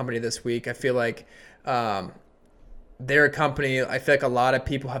in that company this week. I feel like they're a company, I feel like a lot of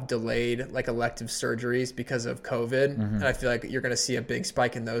people have delayed like elective surgeries because of COVID. And I feel like you're going to see a big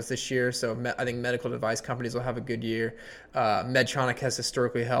spike in those this year. So I think medical device companies will have a good year. Medtronic has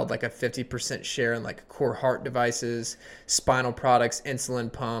historically held like a 50% share in like core heart devices, spinal products,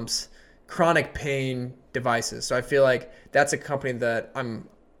 insulin pumps, chronic pain devices. So I feel like that's a company that I'm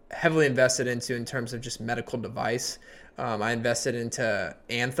heavily invested into in terms of just medical device. I invested into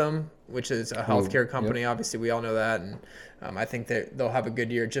Anthem, which is a healthcare company. Obviously, we all know that, and I think that they'll have a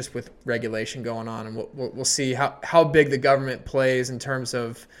good year just with regulation going on, and we'll see how big the government plays in terms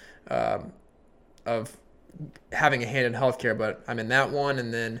of having a hand in healthcare. But I'm in that one,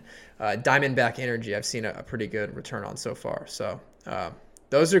 and then Diamondback Energy, I've seen a pretty good return on so far. So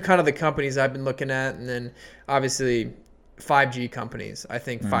those are kind of the companies I've been looking at, and then obviously 5G companies. I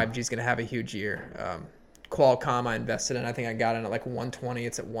think 5G is going to have a huge year. Qualcomm I invested in. I think I got in at like 120.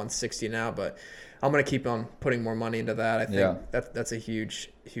 It's at 160 now, but I'm going to keep on putting more money into that. I think that's a huge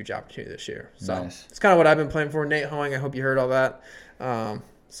opportunity this year. So it's kind of what I've been playing for. Nate Hoeing, I hope you heard all that.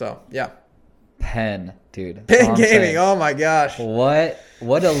 So yeah. Penn, dude. Penn Gaming. Oh my gosh. What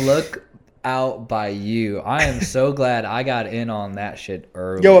a look out by you. I am so glad I got in on that shit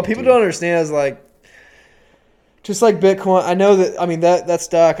early. Yo, what people don't understand is like, just like Bitcoin, I know that. I mean that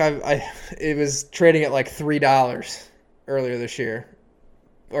stock, it was trading at like $3 earlier this year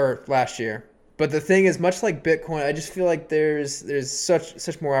or last year. But the thing is, much like Bitcoin, I just feel like there's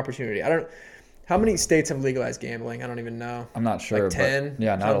such more opportunity. How many states have legalized gambling? I don't even know. I'm not sure. Like 10.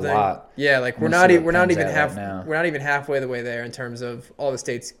 Yeah, not something. A lot. Yeah, like we're not even halfway the way there in terms of all the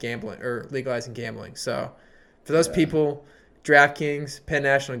states gambling or legalizing gambling. So for those people, DraftKings, Penn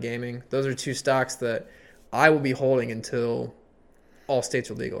National Gaming, those are two stocks that I will be holding until all states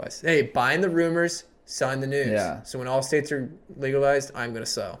are legalized. Hey, buying the rumors, selling the news. Yeah. So when all states are legalized, I'm going to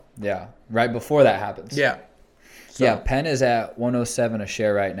sell. Yeah. Right before that happens. Yeah. So, Yeah. Penn is at 107 a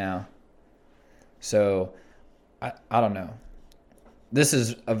share right now. So I don't know. This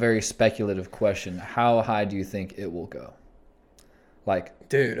is a very speculative question. How high do you think it will go? Like,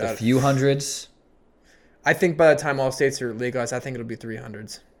 dude, a few hundreds? I think by the time all states are legalized, I think it'll be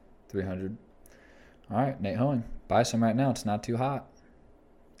 300s. 300. All right, Nate Hoeing. Buy some right now. It's not too hot.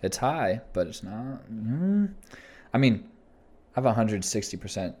 It's high, but it's not. I mean, I have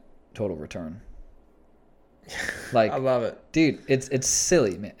 160% total return. Like, I love it. Dude, it's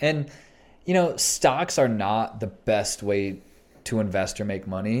silly, man. And, you know, stocks are not the best way to invest or make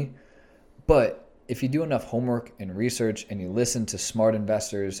money. But if you do enough homework and research and you listen to smart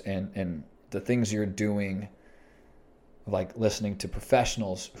investors and the things you're doing, like listening to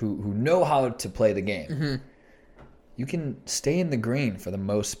professionals who know how to play the game, you can stay in the green for the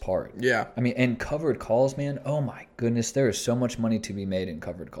most part. Yeah. I mean, and covered calls, man, oh my goodness, there is so much money to be made in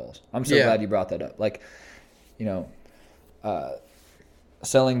covered calls. I'm so glad you brought that up. Like, you know,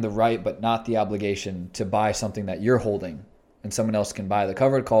 selling the right but not the obligation to buy something that you're holding, and someone else can buy the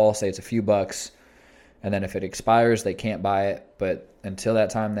covered call, say it's a few bucks, and then if it expires, they can't buy it. But until that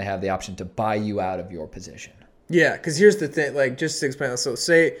time, they have the option to buy you out of your position. Yeah, because here's the thing, like, just to explain this. So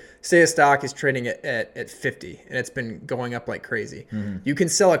say a stock is trading at 50 and it's been going up like crazy. You can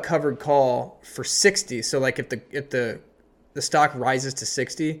sell a covered call for 60. So like if the stock rises to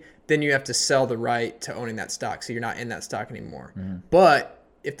 60, then you have to sell the right to owning that stock. So you're not in that stock anymore. But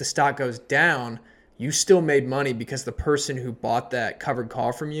if the stock goes down, you still made money because the person who bought that covered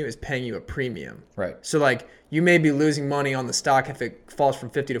call from you is paying you a premium. Right. So like you may be losing money on the stock if it falls from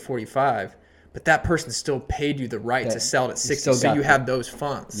 50 to 45, but that person still paid you the right to sell it at 60. So you have those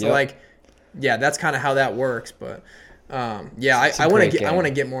funds. So like, yeah, that's kind of how that works. But yeah, I want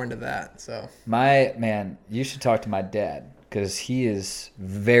to get more into that. So my man, you should talk to my dad because he is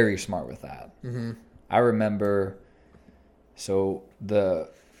very smart with that. I remember, so the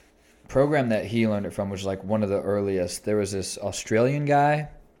program that he learned it from was like one of the earliest. There was this Australian guy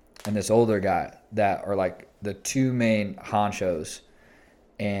and this older guy that are like the two main honchos.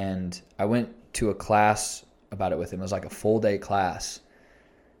 And I went to a class about it with him. It was like a full day class.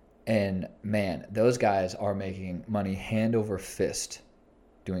 And man, those guys are making money hand over fist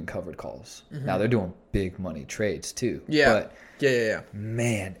doing covered calls. Now they're doing big money trades too. Yeah. But yeah.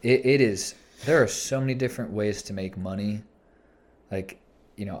 Man, it is, there are so many different ways to make money. Like,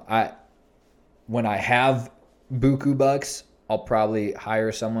 you know, when I have buku bucks, I'll probably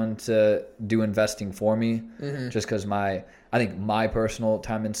hire someone to do investing for me, just because I think my personal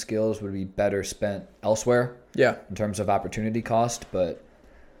time and skills would be better spent elsewhere. Yeah. In terms of opportunity cost, but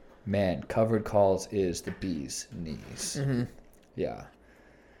man, covered calls is the bee's knees. Yeah.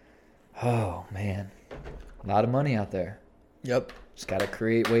 Oh man, a lot of money out there. Yep. Just got to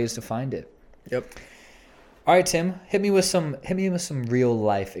create ways to find it. Yep. All right, Tim, hit me with some real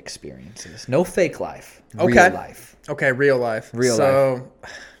life experiences. No fake life. Okay. Real life. Okay, real life. So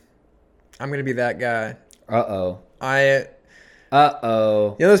I'm going to be that guy. Uh-oh. You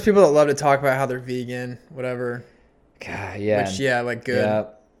know those people that love to talk about how they're vegan, whatever. God, yeah. Which, yeah, like good.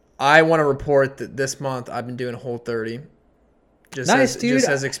 Yep. I want to report that this month I've been doing Whole30. Nice, dude. Just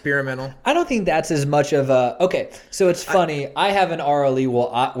as experimental. I don't think that's as much of a... Okay, so it's funny. I have an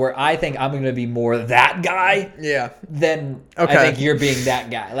RLE where I think I'm going to be more that guy than I think you're being that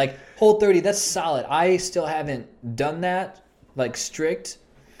guy. Like, Whole30, that's solid. I still haven't done that, like, strict,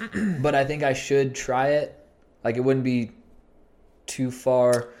 but I think I should try it. Like, it wouldn't be too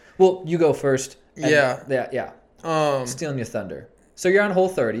far. Well, you go first. Yeah. Stealing your thunder. So you're on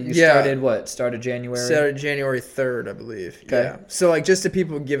Whole30. You started what? Started January? Started January 3rd, I believe. Okay. Yeah. So like just to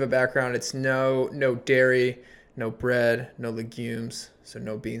people give a background, it's no dairy, no bread, no legumes, so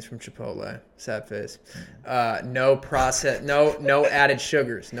no beans from Chipotle. Sad face. No process, no added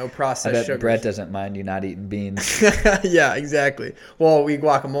sugars, no processed sugars. Brett doesn't mind you not eating beans. Yeah, exactly. Well, we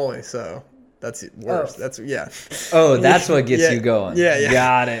guacamole, so that's worse. Oh. That's yeah. Oh, that's what gets you going. Yeah.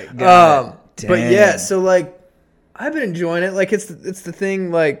 Got it. But yeah, so like I've been enjoying it. Like it's the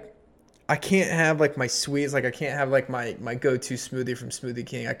thing. Like I can't have like my sweets. Like I can't have like my go-to smoothie from Smoothie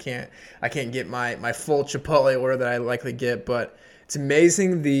King. I can't get my full Chipotle order that I likely get. But it's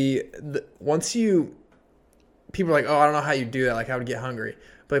amazing the once you people are like, oh, I don't know how you do that. Like I would get hungry.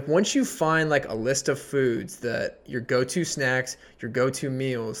 But like once you find like a list of foods that your go-to snacks, your go-to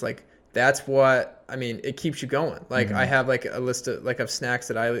meals, like that's what I mean. It keeps you going. Like I have like a list of snacks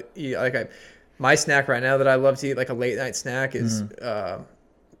that I eat. My snack right now that I love to eat, like a late night snack, is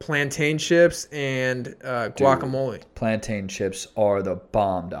plantain chips and guacamole. Plantain chips are the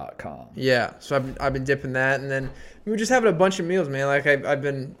bomb.com. Yeah, so I've been dipping that, and then we were just having a bunch of meals, man. Like we've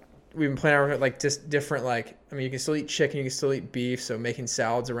been playing around with like just different, like, I mean, you can still eat chicken, you can still eat beef, so making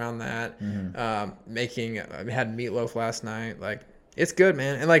salads around that. I had meatloaf last night. Like, it's good,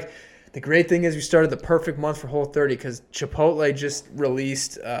 man. And like the great thing is we started the perfect month for Whole30 because Chipotle just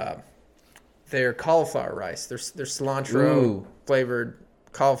released their cauliflower rice, their cilantro flavored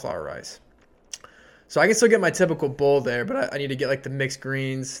cauliflower rice. So I can still get my typical bowl there, but I need to get like the mixed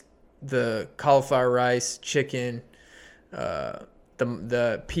greens, the cauliflower rice, chicken,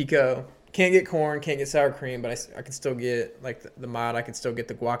 the pico. Can't get corn, can't get sour cream, but I can still get like the mod. I can still get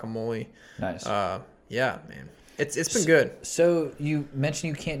the guacamole. Nice. Yeah, man. It's been good. So you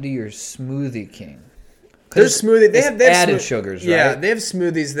mentioned you can't do your Smoothie King. There's smoothie. They have added sugars, right? Yeah, they have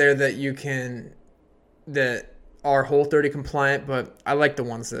smoothies there that are Whole30 compliant, but I like the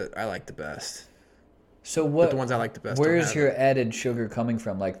ones that I like the best. So But the ones I like the best. Where is your added sugar coming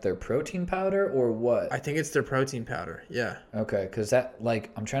from? Like their protein powder or what? I think it's their protein powder. Yeah. Okay, because that,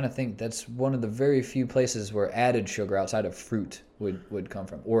 like, I'm trying to think. That's one of the very few places where added sugar outside of fruit would come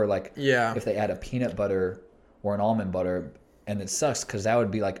from, or like, if they add a peanut butter or an almond butter, and it sucks because that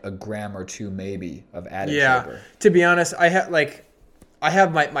would be like a gram or two maybe of added sugar. To be honest, I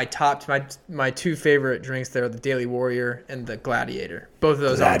have my two favorite drinks there are the Daily Warrior and the Gladiator. Both of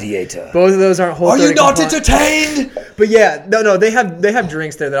those aren't Whole30. Are you not entertained? But yeah, no, they have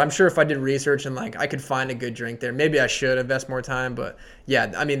drinks there that I'm sure if I did research and like I could find a good drink there. Maybe I should invest more time, but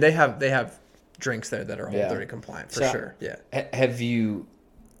yeah, I mean they have drinks there that are Whole30 compliant for sure. Yeah. Have you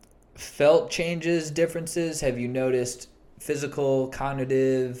felt changes, differences? Have you noticed physical,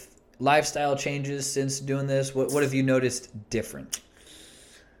 cognitive, lifestyle changes since doing this? What have you noticed different?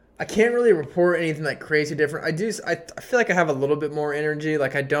 I can't really report anything like crazy different. I feel like I have a little bit more energy.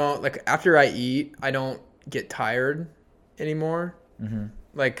 Like I don't, like after I eat, I don't get tired anymore. Mm-hmm.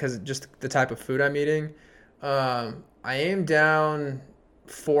 Like, cause just the type of food I'm eating. I am down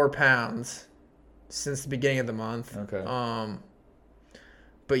 4 pounds since the beginning of the month. Okay.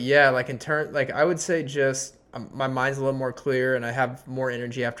 But yeah, like I would say just my mind's a little more clear and I have more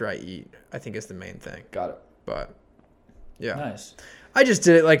energy after I eat. I think is the main thing. Got it. But yeah. Nice. I just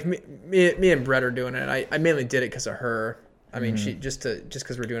did it like me and Brett are doing it. I mainly did it because of her. I mean, she just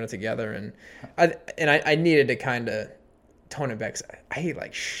because we're doing it together, and I needed to kind of tone it back. 'Cause I ate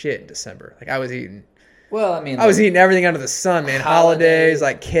like shit in December. Like I was eating. Well, I mean, I was eating everything under the sun, man. Holidays,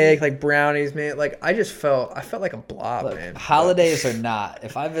 like cake, like brownies, man. Like I felt like a blob, man. Holidays or not,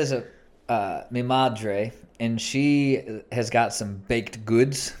 if I visit mi madre and she has got some baked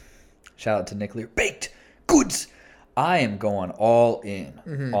goods, shout out to Nick Lear, baked goods. I am going all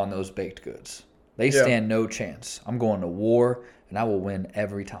in on those baked goods. They stand no chance. I'm going to war, and I will win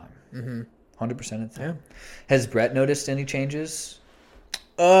every time. 100% of the time. Yeah. Has Brett noticed any changes?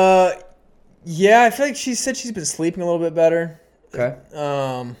 Yeah, I feel like she said she's been sleeping a little bit better. Okay.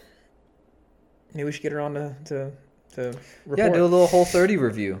 Maybe we should get her on to report. Yeah, do a little Whole30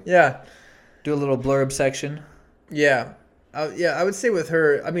 review. Yeah. Do a little blurb section. Yeah. I would say with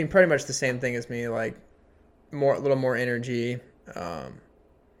her, I mean, pretty much the same thing as me, like, a little more energy.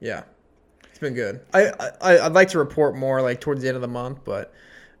 Yeah, it's been good. I'd like to report more like towards the end of the month, but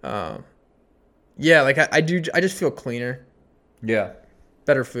yeah, like I just feel cleaner. Yeah,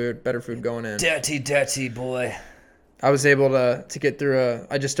 better food going in. Dirty boy. I was able to get through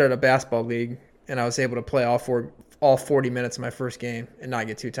I just started a basketball league, and I was able to play all 40 minutes of my first game and not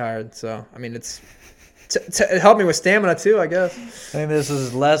get too tired. So I mean, it helped me with stamina too, I guess. I think this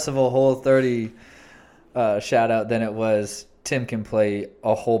is less of a Whole30 shout out than it was Tim can play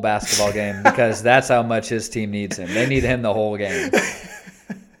a whole basketball game because that's how much his team needs him. They need him the whole game.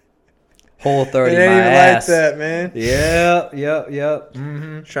 Whole30, my ass. Like that, man. Yep.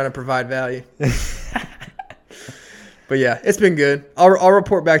 Mm-hmm. Trying to provide value. But yeah, it's been good. I'll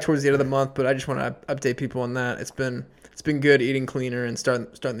report back towards the end of the month, but I just want to update people on that. It's been good eating cleaner and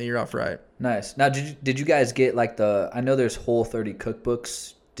starting the year off right. Nice. Now, did you guys get like I know there's Whole30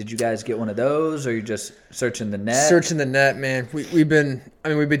 cookbooks. Did you guys get one of those, or are you just searching the net? Searching the net, man. We've been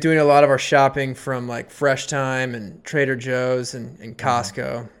doing a lot of our shopping from like Fresh Time and Trader Joe's and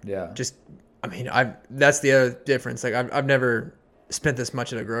Costco. Yeah. That's the other difference. Like I've never spent this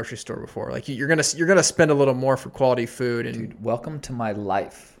much at a grocery store before. Like you're gonna spend a little more for quality food. And dude, welcome to my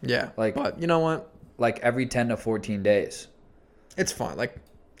life. Yeah. But you know what? Like every 10 to 14 days. It's fun. Like.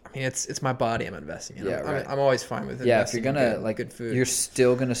 I mean, it's my body I'm investing in. Yeah, right. I'm always fine with it. Yeah, if you're gonna like good food, you're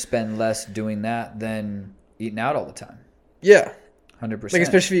still gonna spend less doing that than eating out all the time. Yeah, 100%. Like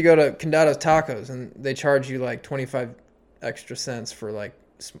especially if you go to Condado's Tacos and they charge you like 25 extra cents for like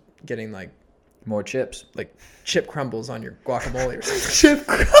getting like More chips. chip crumbles on your guacamole or something. Chip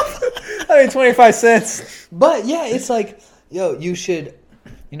crumbles. I mean, 25 cents. But yeah, it's like, yo, you should,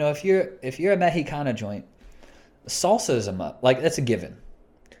 if you're a Mexicana joint, salsa is a must. Like, that's a given.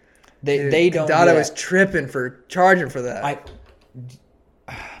 They don't. Dada was tripping for charging for that.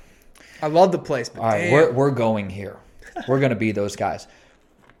 I love the place, but all right, we're going here. We're gonna be those guys.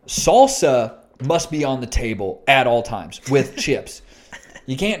 Salsa must be on the table at all times with chips.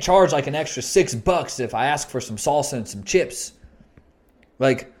 You can't charge like an extra $6 if I ask for some salsa and some chips.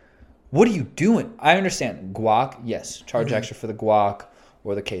 Like, what are you doing? I understand guac. Yes, charge extra for the guac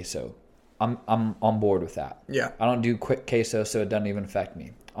or the queso. I'm on board with that. Yeah. I don't do quick queso, so it doesn't even affect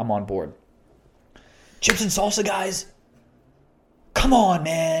me. I'm on board. Chips and salsa, guys. Come on,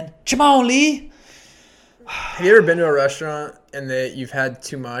 man. Chimoli. Have you ever been to a restaurant and you've had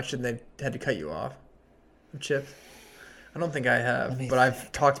too much and they had to cut you off with chips? I don't think I have, but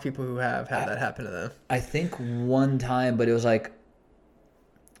I've talked to people who have had that happen to them. I think one time, but it was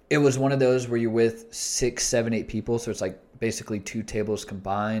one of those where you're with 6, 7, 8 people, so it's like basically 2 tables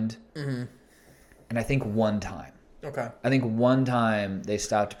combined. Mm-hmm. And I think one time. Okay. I think one time they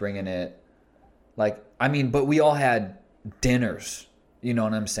stopped bringing it. But we all had dinners. You know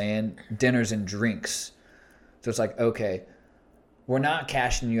what I'm saying? Dinners and drinks. So it's like, okay, we're not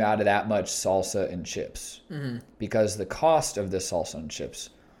cashing you out of that much salsa and chips because the cost of this salsa and chips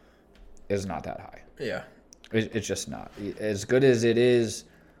is not that high. Yeah. It's just not. As good as it is,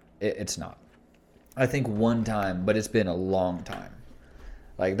 it's not. I think one time, but it's been a long time.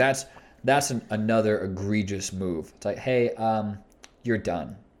 Like, that's another egregious move. It's like, hey, you're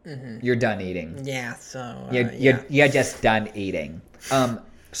done. Mm-hmm. You're done eating. Yeah, so... You're just done eating.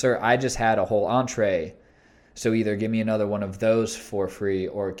 Sir, I just had a whole entree, so either give me another one of those for free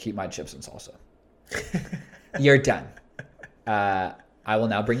or keep my chips and salsa. You're done. I will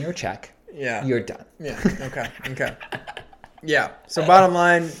now bring you a check. Yeah. You're done. Yeah, okay. Yeah, so bottom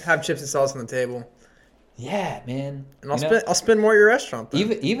line, have chips and salsa on the table. Yeah, man. And I'll spend more at your restaurant.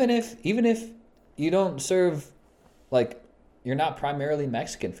 Then. Even if you don't serve, like, you're not primarily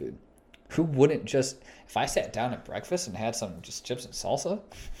Mexican food. Who wouldn't just, if I sat down at breakfast and had some just chips and salsa,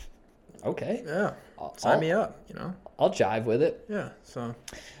 okay. Yeah, sign me up, I'll jive with it. Yeah, so.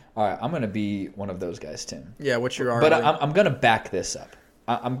 All right, I'm going to be one of those guys, Tim. Yeah, what's your But I'm going to back this up.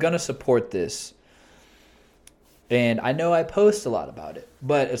 I'm going to support this. And I know I post a lot about it,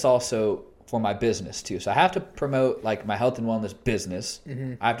 but it's also for my business too. So I have to promote like my health and wellness business.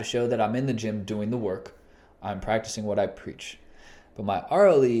 Mm-hmm. I have to show that I'm in the gym doing the work. I'm practicing what I preach. But my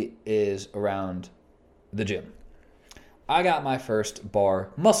RLE is around the gym. I got my first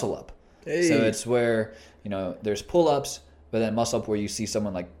bar muscle up. Hey. So it's where, there's pull-ups, but then muscle up where you see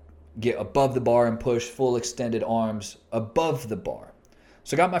someone like get above the bar and push full extended arms above the bar.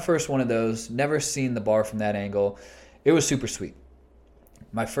 So I got my first one of those. Never seen the bar from that angle. It was super sweet.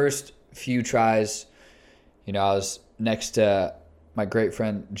 My first few tries, I was next to my great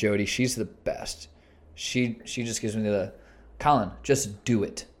friend Jody. She's the best. She just gives me the, Colin, just do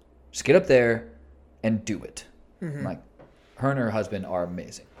it. Just get up there and do it. Mm-hmm. Like, her and her husband are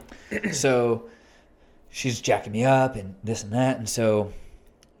amazing. So she's jacking me up and this and that. And so,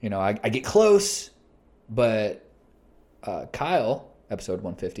 I get close, but Kyle, episode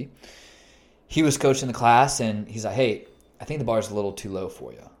 150, he was coaching the class and he's like, hey, I think the bar's a little too low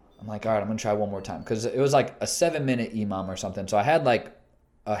for you. I'm like, all right, I'm going to try one more time. Because it was like a 7-minute EMOM or something. So I had like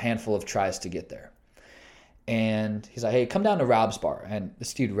a handful of tries to get there. And he's like, hey, come down to Rob's bar. And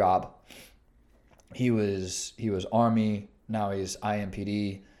this dude, Rob, he was Army. Now he's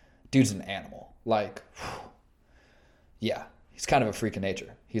IMPD. Dude's an animal. Like, yeah, he's kind of a freak of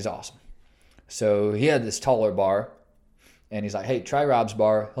nature. He's awesome. So he had this taller bar. And he's like, hey, try Rob's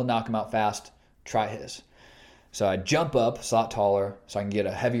bar. He'll knock him out fast. Try his. So I jump up, it's a lot taller, so I can get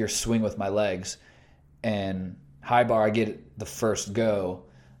a heavier swing with my legs. And high bar, I get the first go.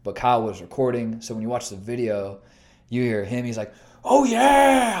 But Kyle was recording, so when you watch the video, you hear him, he's like, oh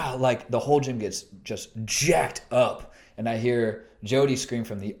yeah! Like, the whole gym gets just jacked up. And I hear Jody scream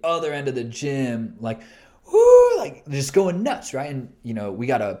from the other end of the gym, like, woo! Like, just going nuts, right? And, we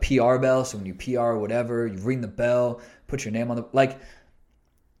got a PR bell, so when you PR whatever, you ring the bell, put your name on the, like,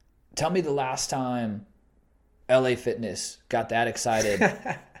 tell me the last time LA Fitness got that excited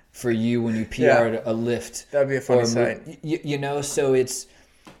for you when you PR'd a lift. That'd be a funny sight. So it's,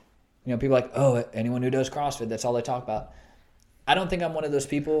 people are like, oh, anyone who does CrossFit, that's all they talk about. I don't think I'm one of those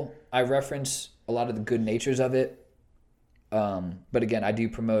people. I reference a lot of the good natures of it. But again, I do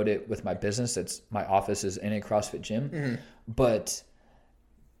promote it with my business. My office is in a CrossFit gym. Mm-hmm. But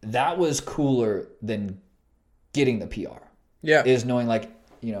that was cooler than getting the PR. Yeah. Is knowing like,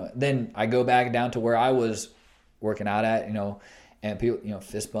 then I go back down to where I was working out at, and people,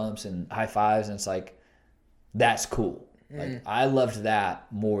 fist bumps and high fives, and it's like, that's cool. Like, I loved that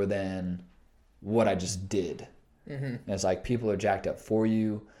more than what I just did. And it's like, people are jacked up for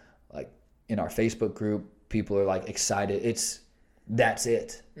you. Like, in our Facebook group, people are like excited. That's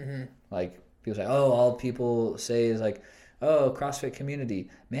it. Like, people say, oh, all people say is like, oh, CrossFit community.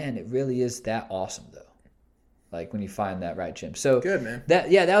 Man, it really is that awesome though. Like, when you find that right gym. So good, man.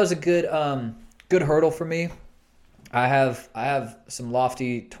 That was a good hurdle for me. I have some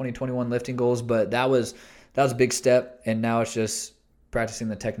lofty 2021 lifting goals, but that was a big step, and now it's just practicing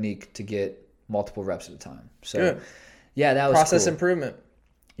the technique to get multiple reps at a time. So good. Yeah, that was process cool. improvement.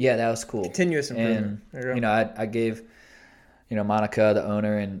 Yeah, that was cool. Continuous improvement. And I gave Monica, the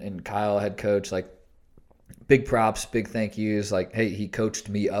owner, and Kyle, head coach, like, big props, big thank yous. Like, hey, he coached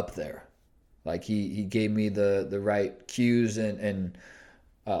me up there. Like, he gave me the right cues and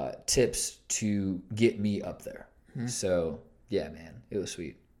tips to get me up there. So yeah, man, it was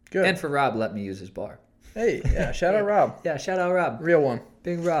sweet. Good. And for Rob, let me use his bar. Hey, yeah, shout out Rob. Yeah, shout out Rob. Real one.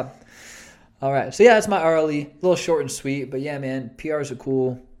 Big Rob. All right. So yeah, that's my early, a little short and sweet, but yeah, man, PRs are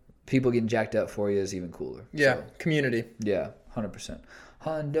cool. People getting jacked up for you is even cooler. Yeah, So, community. yeah, 100%.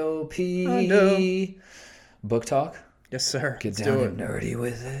 Hondo P. Hondo. Book talk. Yes, sir. Get Let's down do and it. nerdy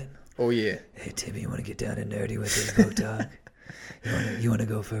with it. Oh yeah. Hey Timmy, you want to get down and nerdy with this book talk? You want to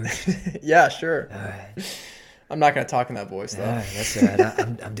go first? Yeah, sure. All right. I'm not gonna talk in that voice though. All right, that's all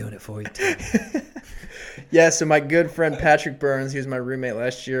right. I'm doing it for you too. Yeah, so my good friend Patrick Burns, he was my roommate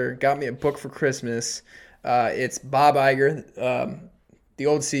last year, got me a book for Christmas. It's Bob Iger, the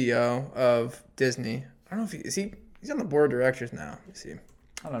old CEO of Disney. I don't know if he's on the board of directors now. Let me see.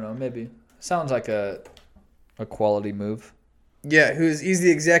 I don't know. Maybe sounds like a quality move. Yeah, he's the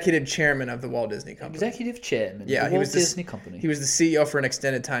executive chairman of the Walt Disney Company. Executive chairman. Yeah, of the Walt Disney Company. He was the CEO for an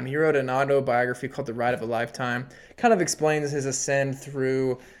extended time. He wrote an autobiography called The Ride of a Lifetime. Kind of explains his ascent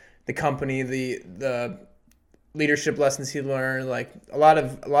through the company, the leadership lessons he learned, like a lot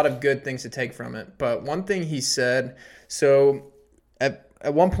of good things to take from it. But one thing he said, so at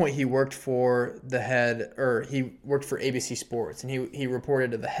one point he worked for he worked for ABC Sports, and he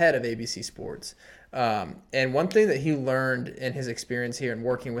reported to the head of ABC Sports. And one thing that he learned in his experience here and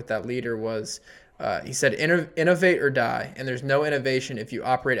working with that leader was, he said, innovate or die. And there's no innovation if you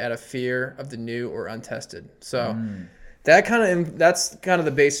operate out of fear of the new or untested. So that's kind of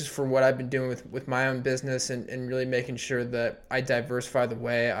the basis for what I've been doing with my own business and really making sure that I diversify the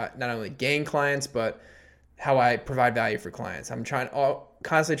way I not only gain clients, but how I provide value for clients. I'm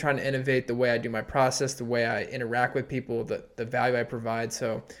constantly trying to innovate the way I do my process, the way I interact with people, the value I provide.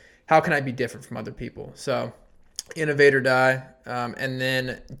 So how can I be different from other people? So innovate or die, and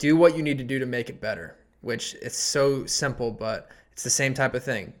then do what you need to do to make it better, which it's so simple, but it's the same type of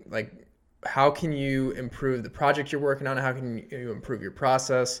thing. Like, how can you improve the project you're working on? How can you improve your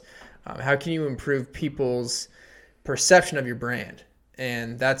process? How can you improve people's perception of your brand?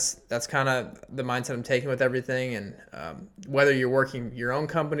 And that's kind of the mindset I'm taking with everything. And whether you're working your own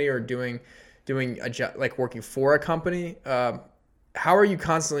company or doing a job, like working for a company, how are you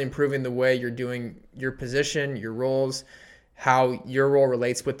constantly improving the way you're doing your position, your roles, how your role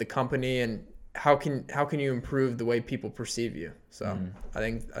relates with the company, and how can you improve the way people perceive you? So I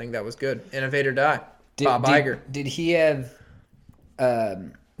think that was good. Innovate or die. Bob Iger. Did he have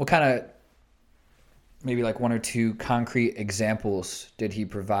what kind of, maybe like one or two concrete examples did he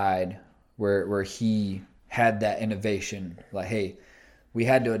provide where he had that innovation? Like, hey, we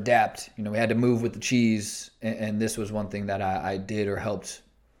had to adapt, we had to move with the cheese, and this was one thing that I did or helped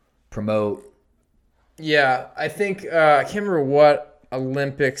promote. Yeah, I think I can't remember what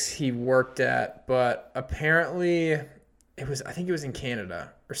Olympics he worked at, but apparently it was in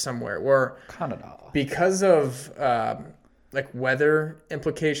Canada or somewhere, where Canada, because of like weather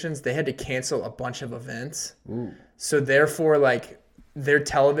implications, they had to cancel a bunch of events. Ooh. So therefore, like, their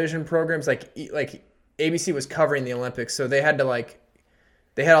television programs, like ABC was covering the Olympics, so they had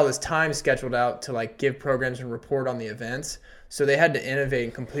all this time scheduled out to like give programs and report on the events. So they had to innovate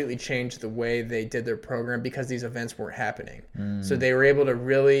and completely change the way they did their program because these events weren't happening. So they were able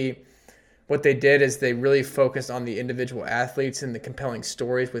to what they did is they really focused on the individual athletes and the compelling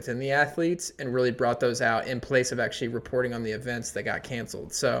stories within the athletes, and really brought those out in place of actually reporting on the events that got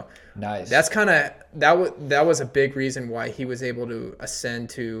canceled. So nice. That's that was a big reason why he was able to ascend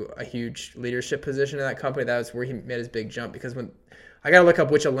to a huge leadership position in that company. That was where he made his big jump, because when I got to look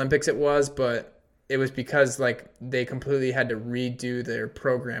up which Olympics it was, but it was because like they completely had to redo their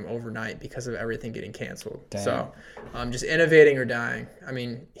program overnight because of everything getting canceled. Dang. So just innovating or dying. I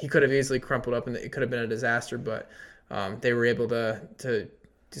mean, he could have easily crumpled up and it could have been a disaster, but they were able to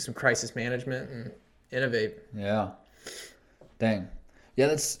do some crisis management and innovate. Yeah. Dang. Yeah,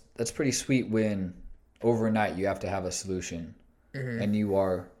 that's pretty sweet when overnight you have to have a solution and you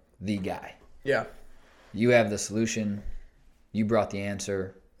are the guy. Yeah. You have the solution, you brought the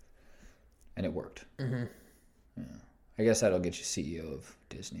answer, and it worked. Yeah. I guess that'll get you CEO of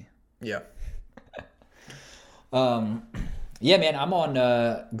Disney. Yeah. Yeah, man, I'm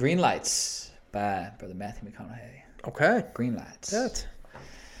on Green Lights by Brother Matthew McConaughey. Okay. Green Lights. That.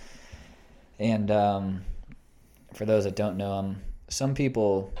 And for those that don't know him, some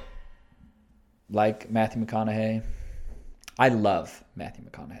people like Matthew McConaughey. I love Matthew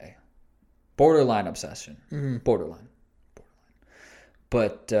McConaughey. Borderline obsession. Borderline.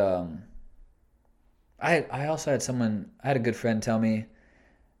 But I also had I had a good friend tell me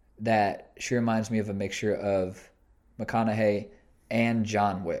that she reminds me of a mixture of McConaughey and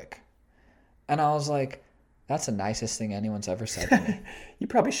John Wick. And I was like, that's the nicest thing anyone's ever said to me. You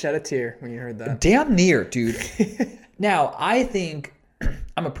probably shed a tear when you heard that. Damn near, dude. Now, I think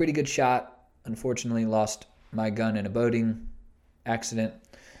I'm a pretty good shot. Unfortunately, lost my gun in a boating accident.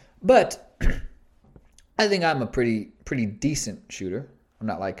 But I think I'm a pretty decent shooter. I'm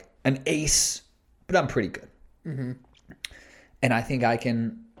not like an ace, but I'm pretty good. And I think I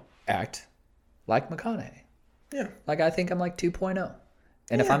can act like McConaughey. Yeah. Like, I think I'm like 2.0.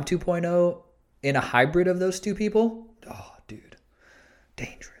 And if I'm 2.0 in a hybrid of those two people, oh, dude,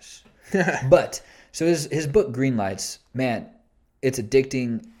 dangerous. But, so his book, Green Lights, man, it's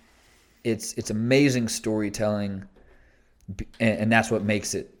addicting. It's amazing storytelling. And that's what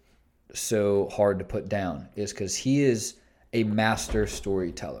makes it so hard to put down, is because he is a master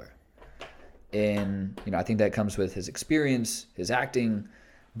storyteller. And, I think that comes with his experience, his acting,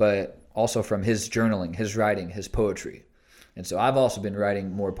 but also from his journaling, his writing, his poetry. And so I've also been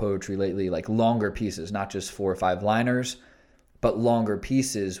writing more poetry lately, like longer pieces, not just 4 or 5 liners, but longer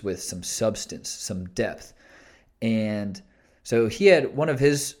pieces with some substance, some depth. And so he had one of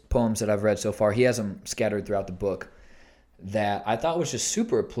his poems that I've read so far, he has them scattered throughout the book, that I thought was just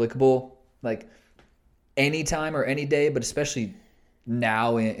super applicable, like anytime or any day, but especially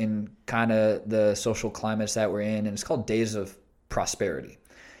now in kind of the social climates that we're in. And it's called Days of Prosperity.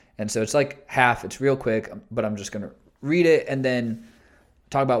 And so it's like half, it's real quick, but I'm just going to read it and then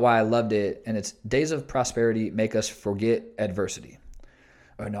talk about why I loved it. And it's Days of Prosperity make us forget adversity.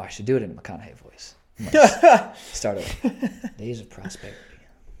 Or no, I should do it in a McConaughey voice. Start over. Days of Prosperity.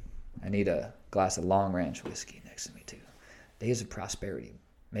 I need a glass of Long Ranch whiskey next to me too. Days of Prosperity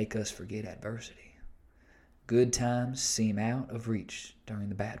make us forget adversity. Good times seem out of reach during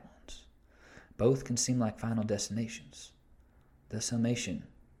the bad ones. Both can seem like final destinations. The summation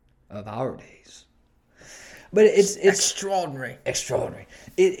of our days. But it's extraordinary. Extraordinary.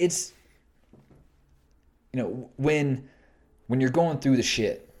 It's when you're going through the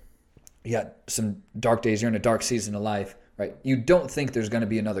shit, you got some dark days, you're in a dark season of life, right? You don't think there's going to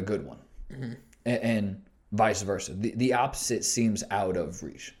be another good one. And vice versa. The opposite seems out of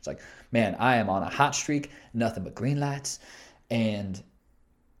reach. It's like, man, I am on a hot streak, nothing but green lights, and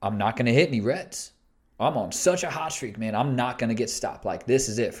I'm not going to hit any reds. I'm on such a hot streak, man. I'm not going to get stopped. Like, this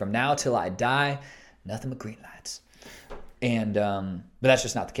is it. From now till I die, nothing but green lights. And but that's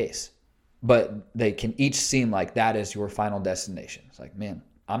just not the case. But they can each seem like that is your final destination. It's like, man,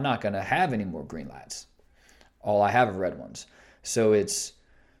 I'm not going to have any more green lights. All I have are red ones. So it's,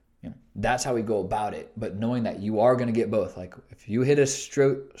 that's how we go about it. But knowing that you are going to get both. Like, if you hit a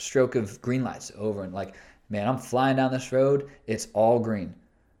stroke of green lights over and like, man, I'm flying down this road, it's all green.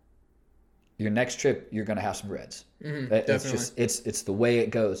 Your next trip, you're going to have some reds. It's just, it's the way it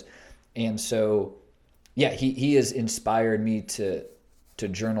goes. And so, yeah, he has inspired me to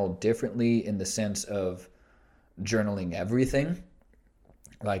journal differently in the sense of journaling everything.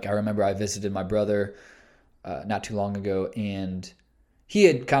 Like, I remember I visited my brother not too long ago, and he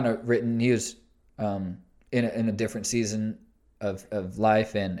had kind of written, he was in a different season of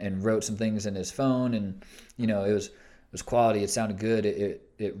life and wrote some things in his phone, and, it was quality. It sounded good.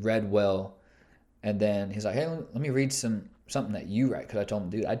 It read well. And then he's like, hey, let me read something that you write. Because I told him,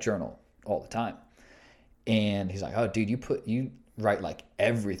 dude, I journal all the time. And he's like, oh, dude, you write like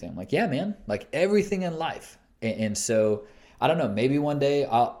everything. I'm like, yeah, man, like everything in life. And so, I don't know, maybe one day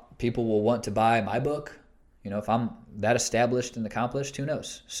people will want to buy my book. If I'm that established and accomplished, who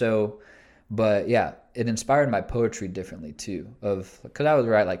knows? So, but yeah, it inspired my poetry differently too. Because I would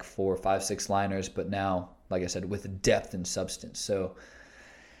write like 4, 5, 6 liners, but now, like I said, with depth and substance. So,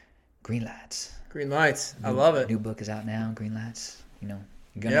 Green Lights. Green Lights. I love it. New book is out now, Green Lights. You're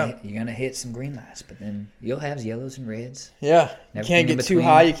gonna hit some green lights, but then you'll have yellows and reds. Yeah. You can't get too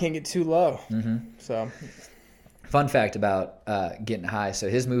high, you can't get too low. So Fun fact about Getting High. So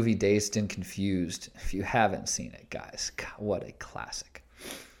his movie Dazed and Confused, if you haven't seen it, guys, God, what a classic.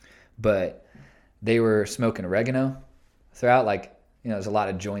 But they were smoking oregano throughout. Like, there's a lot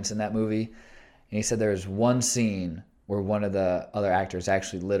of joints in that movie. And he said there was one scene where one of the other actors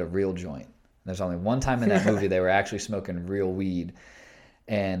actually lit a real joint. There's only one time in that movie they were actually smoking real weed.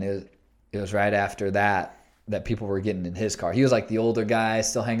 And it was right after that people were getting in his car. He was like the older guy,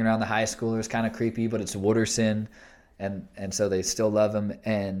 still hanging around the high schoolers, kind of creepy, but it's Wooderson. And so they still love him.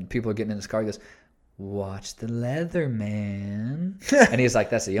 And people are getting in his car. He goes, "Watch the leather, man." And he's like,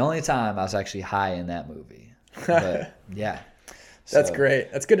 "That's the only time I was actually high in that movie." But yeah. That's great.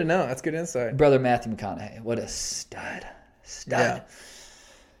 That's good to know. That's good insight. Brother Matthew McConaughey. What a stud. Yeah.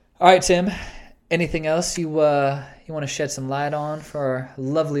 All right, Tim. Anything else you want to shed some light on for our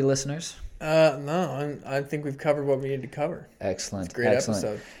lovely listeners? No, I think we've covered what we need to cover. Excellent. It's a great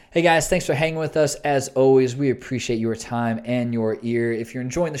episode. Hey guys, thanks for hanging with us. As always, we appreciate your time and your ear. If you're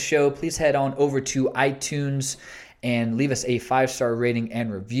enjoying the show, please head on over to iTunes and leave us a 5-star rating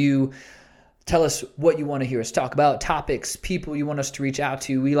and review. Tell us what you want to hear us talk about, topics, people you want us to reach out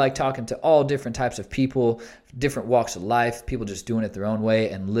to. We like talking to all different types of people, different walks of life, people just doing it their own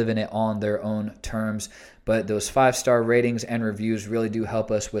way and living it on their own terms. But those 5-star ratings and reviews really do help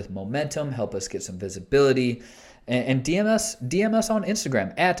us with momentum, help us get some visibility. And DM us on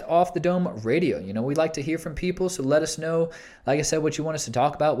Instagram at Off the Dome Radio. We like to hear from people, so let us know, like I said, what you want us to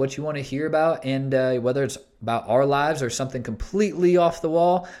talk about, what you want to hear about, and whether it's about our lives or something completely off the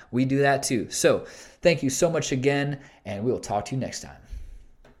wall, we do that too. So thank you so much again, and we will talk to you next time.